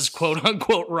Saitama's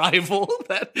quote-unquote rival.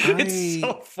 It's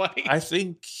so funny.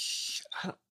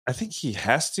 I think he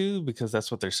has to because that's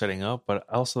what they're setting up. But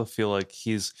I also feel like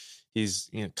he's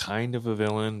kind of a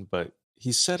villain, but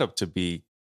he's set up to be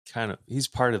he's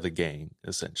part of the gang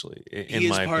essentially. He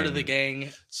is part of the gang.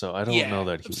 So I don't know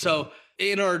that. So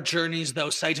in our journeys, though,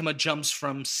 Saitama jumps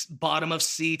from bottom of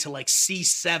C to like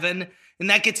C7, and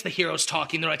that gets the heroes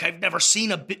talking. They're like, I've never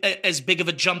seen as big of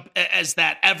a jump as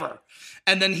that ever.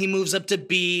 And then he moves up to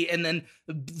B, and then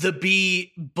the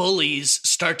B bullies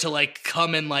start to like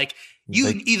come and like, you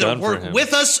can either work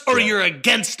with us or you're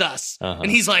against us.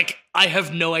 And he's like, I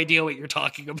have no idea what you're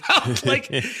talking about. Like,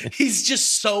 he's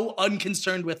just so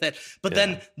unconcerned with it. But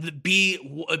then the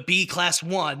B class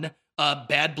 1,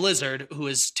 Bad Blizzard, who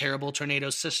is Terrible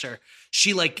Tornado's sister,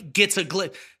 she like gets a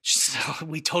glitch.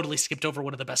 We totally skipped over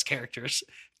one of the best characters,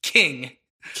 King.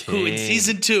 Who in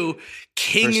season 2,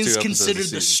 King is considered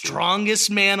the strongest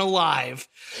man alive.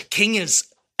 King is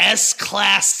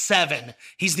S-class 7.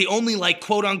 He's the only like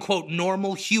quote unquote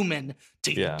normal human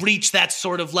to reach that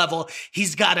sort of level.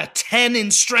 He's got a 10 in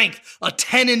strength, a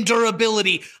 10 in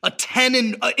durability, a 10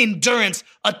 in endurance,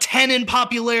 a 10 in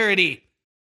popularity.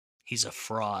 He's a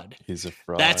fraud.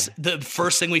 That's the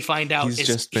first thing we find out. He's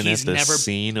just been at the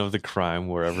scene of the crime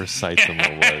wherever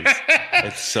Saitama was.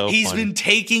 It's so He's been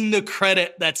taking the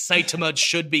credit that Saitama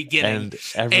should be getting.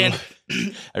 And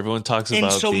everyone talks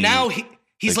about. And so now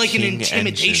he's like an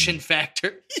intimidation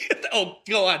factor. Oh,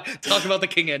 go on. Talk about the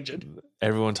King Engine.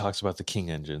 Everyone talks about the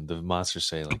King Engine. The monsters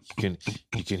say like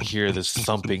you can hear this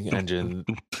thumping engine,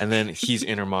 and then he's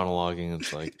inner monologuing.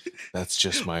 It's like that's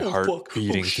just my heart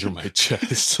beating through my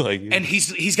chest. Like, and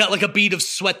he's got like a bead of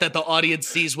sweat that the audience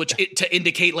sees, to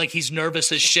indicate like he's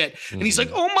nervous as shit. And he's like,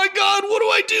 "Oh my God, what do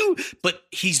I do?" But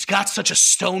he's got such a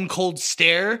stone cold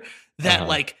stare that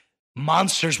like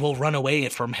monsters will run away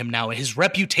from him now. His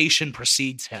reputation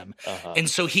precedes him. And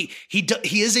so he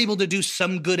is able to do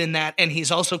some good in that, and he's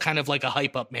also kind of like a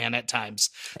hype up man at times.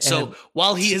 So And-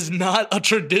 while he is not a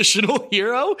traditional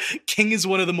hero, King is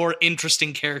one of the more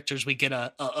interesting characters we get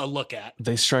a look at.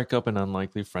 They strike up an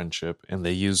unlikely friendship, and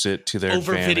they use it to their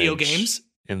Over video advantage games?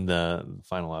 in the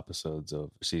final episodes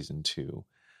of season 2.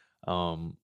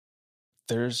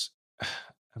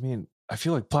 I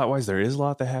feel like plot wise there is a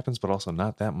lot that happens, but also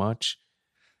not that much.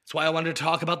 That's why I wanted to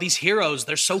talk about these heroes.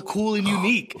 They're so cool and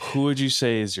unique. Who would you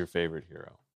say is your favorite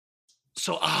hero?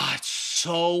 So, it's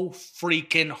so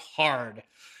freaking hard.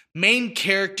 Main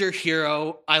character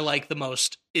hero I like the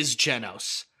most is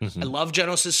Genos. Mhm. I love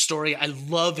Genos' story. I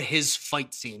love his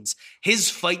fight scenes. His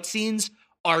fight scenes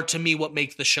are, to me, what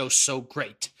make the show so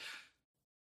great.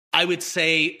 I would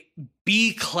say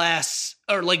B class,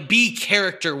 or like B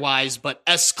character wise, but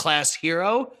S class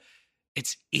hero.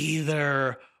 It's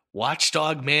either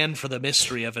Watchdog Man for the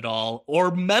mystery of it all, or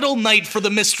Metal Knight for the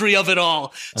mystery of it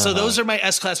all. So those are my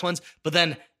S class ones. But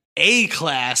then A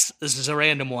class, this is a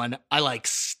random one. I like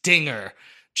Stinger,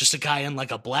 just a guy in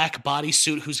like a black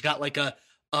bodysuit who's got like a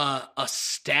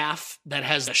staff that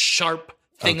has a sharp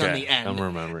thing on the end. I'm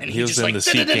remembering. And He was just in like the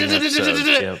Sea King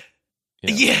episode.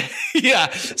 Yep.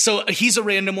 Yeah. So he's a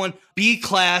random one. B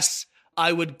class,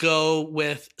 I would go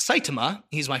with Saitama.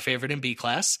 He's my favorite in B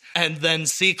class. And then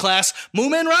C class,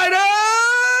 Moomin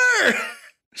Rider!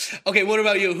 Okay, what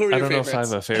about you? Who are I your don't know favorites? if I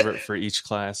have a favorite for each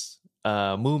class.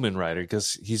 Moomin Rider,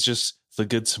 because he's just the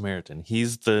good Samaritan.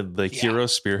 He's the hero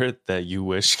spirit that you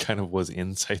wish kind of was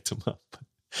in Saitama.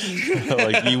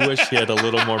 Like you wish he had a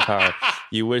little more power.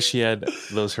 You wish he had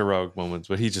those heroic moments,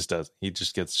 but he just doesn't. He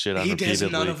just gets shit on He repeatedly.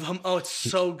 does none of them. Oh, it's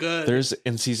so good. There's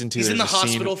in season 2. He's in the there's a scene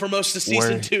hospital for most of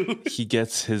where season 2. He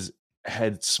gets his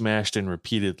head smashed in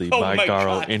repeatedly Oh by my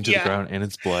Garo God, into the yeah. ground, and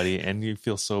it's bloody, and you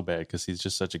feel so bad because he's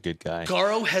just such a good guy.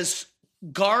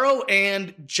 Garo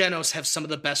and Genos have some of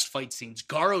the best fight scenes.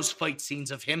 Garo's fight scenes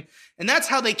of him, and that's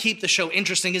how they keep the show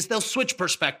interesting, is they'll switch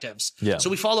perspectives. Yeah. So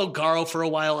we follow Garo for a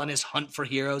while on his hunt for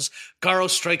heroes. Garo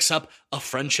strikes up a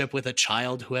friendship with a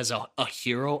child who has a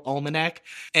hero almanac.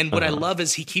 And what I love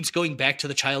is he keeps going back to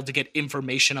the child to get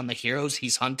information on the heroes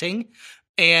he's hunting.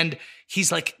 And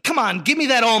he's like, come on, give me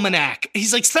that almanac.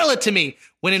 He's like, sell it to me.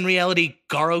 When in reality,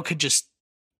 Garo could just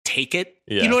take it.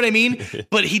 Yeah. You know what I mean?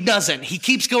 But he doesn't. He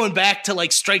keeps going back to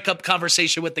like strike up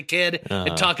conversation with the kid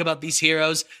and talk about these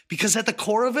heroes, because at the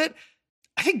core of it,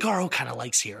 I think Garo kind of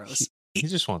likes heroes. He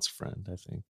just wants a friend, I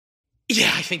think.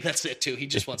 Yeah, I think that's it too. He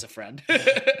just wants a friend.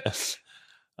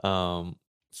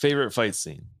 Favorite fight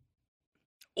scene?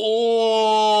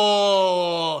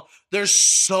 Oh, there's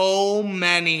so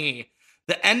many.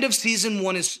 The end of season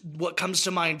 1 is what comes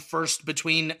to mind first,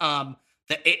 between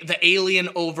the alien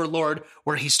overlord,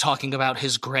 where he's talking about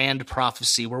his grand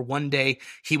prophecy, where one day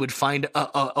he would find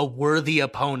a worthy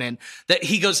opponent. That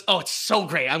he goes, oh, it's so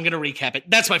great. I'm going to recap it.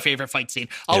 That's my favorite fight scene.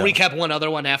 I'll recap one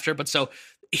other one after. But so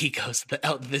he goes,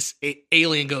 this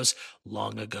alien goes,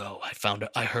 long ago,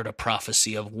 I heard a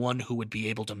prophecy of one who would be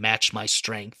able to match my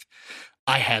strength.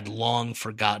 I had long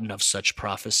forgotten of such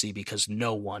prophecy because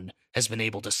no one has been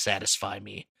able to satisfy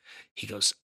me. He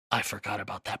goes, I forgot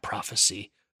about that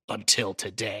prophecy until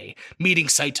today. Meeting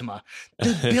Saitama.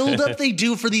 The build-up they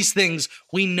do for these things,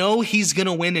 we know he's going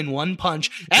to win in one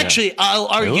punch. Actually, I'll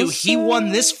argue he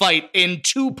won this fight in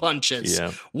 2 punches.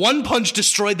 Yeah. One punch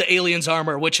destroyed the alien's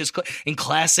armor, which is in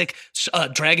classic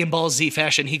Dragon Ball Z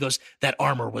fashion. He goes, that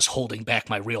armor was holding back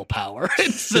my real power.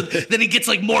 So then he gets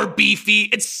like more beefy.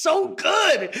 It's so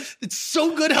good. It's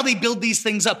so good how they build these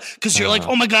things up, because you're like,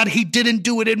 oh my God, he didn't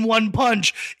do it in one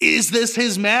punch. Is this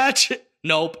his match?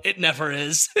 Nope, it never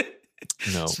is.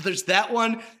 No. So there's that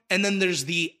one. And then there's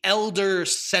the Elder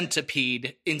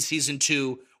Centipede in season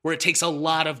 2, where it takes a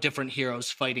lot of different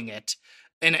heroes fighting it.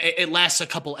 And it lasts a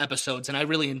couple episodes. And I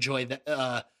really enjoy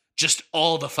that. Just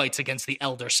all the fights against the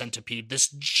Elder Centipede, this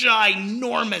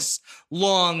ginormous,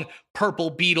 long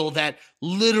purple beetle that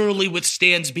literally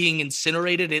withstands being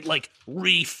incinerated. It like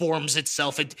reforms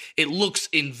itself. It looks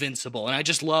invincible. And I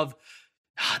just love,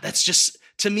 that's just,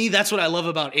 to me, that's what I love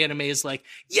about anime, is like,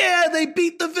 yeah, they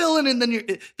beat the villain. And then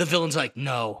the villain's like,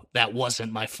 no, that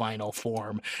wasn't my final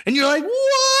form. And you're like,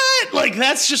 what? Like,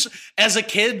 that's just, as a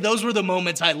kid, those were the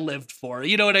moments I lived for.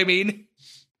 You know what I mean?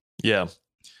 Yeah.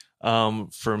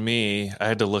 For me, I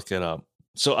had to look it up.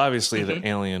 So obviously the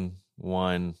Alien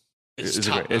one is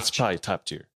it's probably top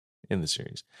tier in the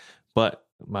series. But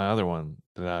my other one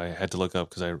that I had to look up,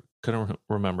 because I couldn't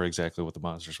remember exactly what the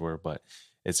monsters were, but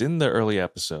it's in the early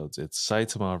episodes. It's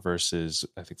Saitama versus,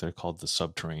 I think they're called the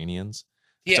Subterraneans.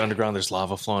 It's underground. There's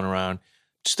lava flowing around.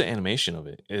 just the animation of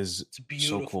it is It's so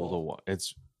beautiful. cool to watch.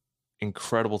 It's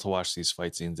incredible to watch these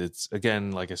fight scenes. It's,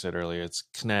 again, like I said earlier, it's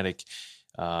kinetic.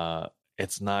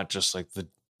 It's not just like the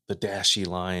dashy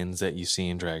lines that you see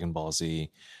in Dragon Ball Z.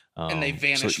 And they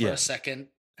vanish for a second.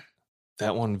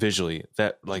 That one visually,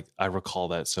 that, like, I recall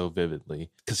that so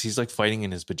vividly because he's like fighting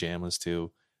in his pajamas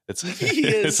too. It's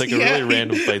it's like a really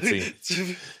random fight scene.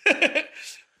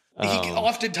 He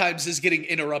oftentimes is getting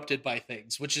interrupted by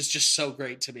things, which is just so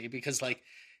great to me because, like,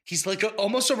 he's like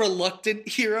almost a reluctant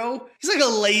hero. He's like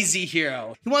a lazy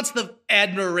hero. He wants the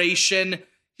admiration.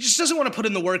 He just doesn't want to put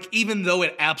in the work, even though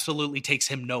it absolutely takes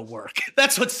him no work.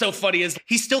 That's what's so funny is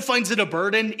he still finds it a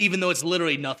burden, even though it's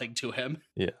literally nothing to him.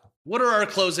 Yeah. What are our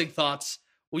closing thoughts?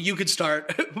 Well, you could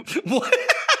start.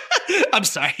 I'm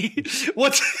sorry.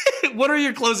 What are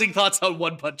your closing thoughts on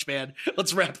One Punch Man?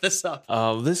 Let's wrap this up.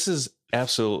 This is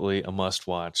absolutely a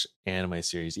must-watch anime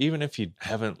series. Even if you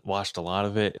haven't watched a lot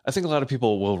of it, I think a lot of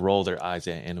people will roll their eyes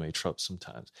at anime tropes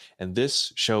sometimes. And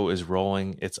this show is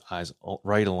rolling its eyes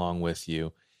right along with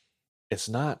you. It's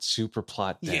not super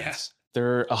plot dense. Yeah.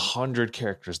 There are 100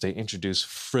 characters they introduce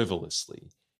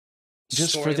frivolously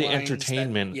just for the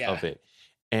entertainment of it.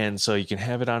 And so you can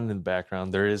have it on in the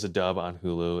background. There is a dub on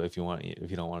Hulu if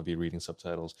you don't want to be reading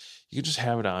subtitles. You can just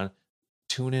have it on,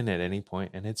 tune in at any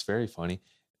point, and it's very funny.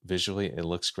 Visually, it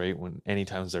looks great when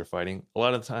anytime they're fighting. A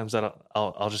lot of the times that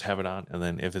I'll just have it on, and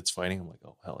then if it's fighting, I'm like,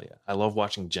 oh hell yeah! I love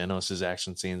watching Genos'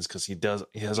 action scenes because he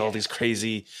has all these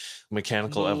crazy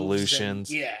mechanical moves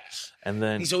evolutions. And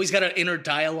then he's always got an inner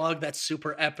dialogue that's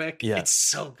super epic. Yeah, it's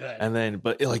so good. And then,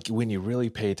 but like when you really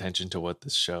pay attention to what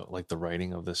this show, like the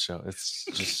writing of this show, it's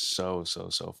just so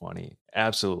funny.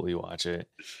 Absolutely watch it.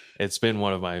 It's been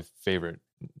one of my favorite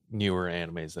newer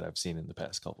animes that I've seen in the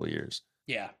past couple of years.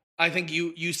 Yeah. I think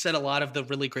you said a lot of the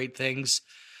really great things.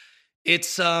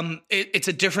 It's it's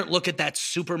a different look at that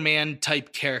Superman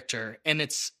type character, and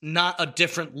it's not a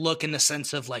different look in the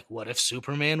sense of like, what if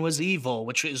Superman was evil,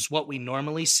 which is what we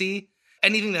normally see.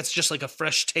 Anything that's just like a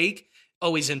fresh take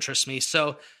always interests me.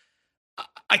 So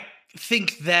I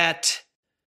think that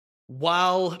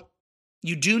while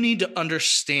you do need to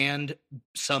understand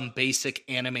some basic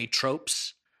anime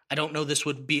tropes, I don't know this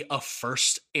would be a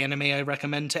first anime I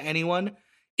recommend to anyone.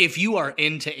 If you are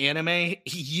into anime,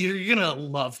 you're going to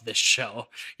love this show.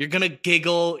 You're going to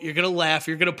giggle, you're going to laugh,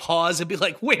 you're going to pause and be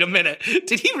like, wait a minute,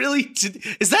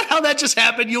 is that how that just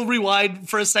happened? You'll rewind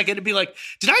for a second and be like,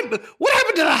 what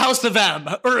happened to the House of M?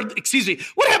 Or excuse me,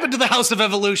 what happened to the House of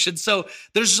Evolution? So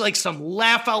there's like some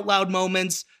laugh out loud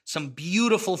moments, some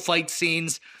beautiful fight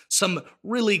scenes, some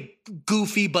really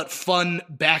goofy but fun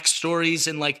backstories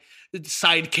and like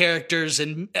side characters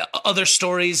and other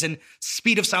stories, and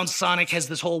Speed of Sound Sonic has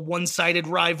this whole one-sided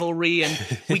rivalry,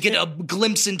 and we get a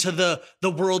glimpse into the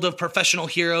world of professional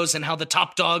heroes and how the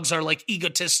top dogs are like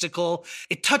egotistical.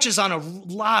 It touches on a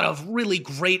lot of really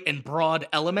great and broad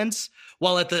elements,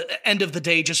 while at the end of the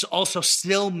day just also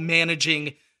still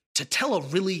managing to tell a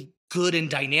really good and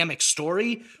dynamic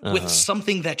story with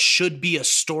something that should be a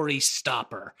story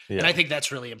stopper. Yeah. And I think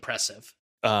that's really impressive.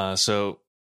 So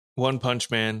One Punch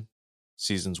Man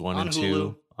seasons 1 and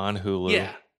 2 on Hulu.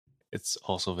 Yeah. It's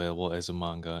also available as a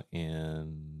manga,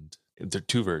 and there are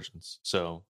 2 versions.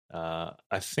 So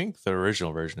I think the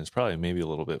original version is probably maybe a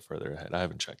little bit further ahead. I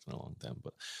haven't checked in a long time,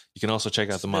 but you can also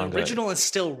check out the manga. The original is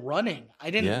still running.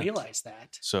 I didn't realize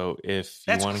that. So if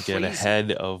you want to get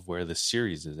ahead of where the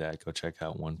series is at, go check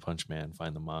out One Punch Man,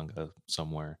 find the manga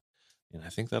somewhere. And I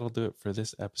think that'll do it for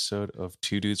this episode of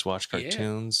Two Dudes Watch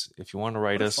Cartoons. If you want to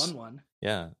write us, fun one.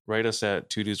 Yeah, write us at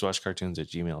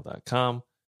twodudeswatchcartoons@gmail.com.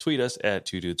 Tweet us at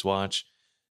Two Dudes Watch.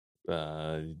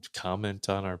 Comment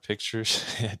on our pictures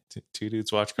at Two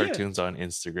Dudes Watch Cartoons on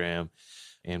Instagram.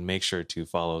 And make sure to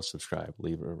follow, subscribe,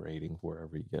 leave a rating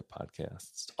wherever you get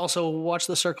podcasts. Also, watch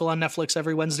The Circle on Netflix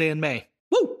every Wednesday in May.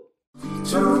 Woo!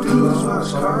 Two Dudes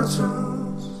Watch Cartoons.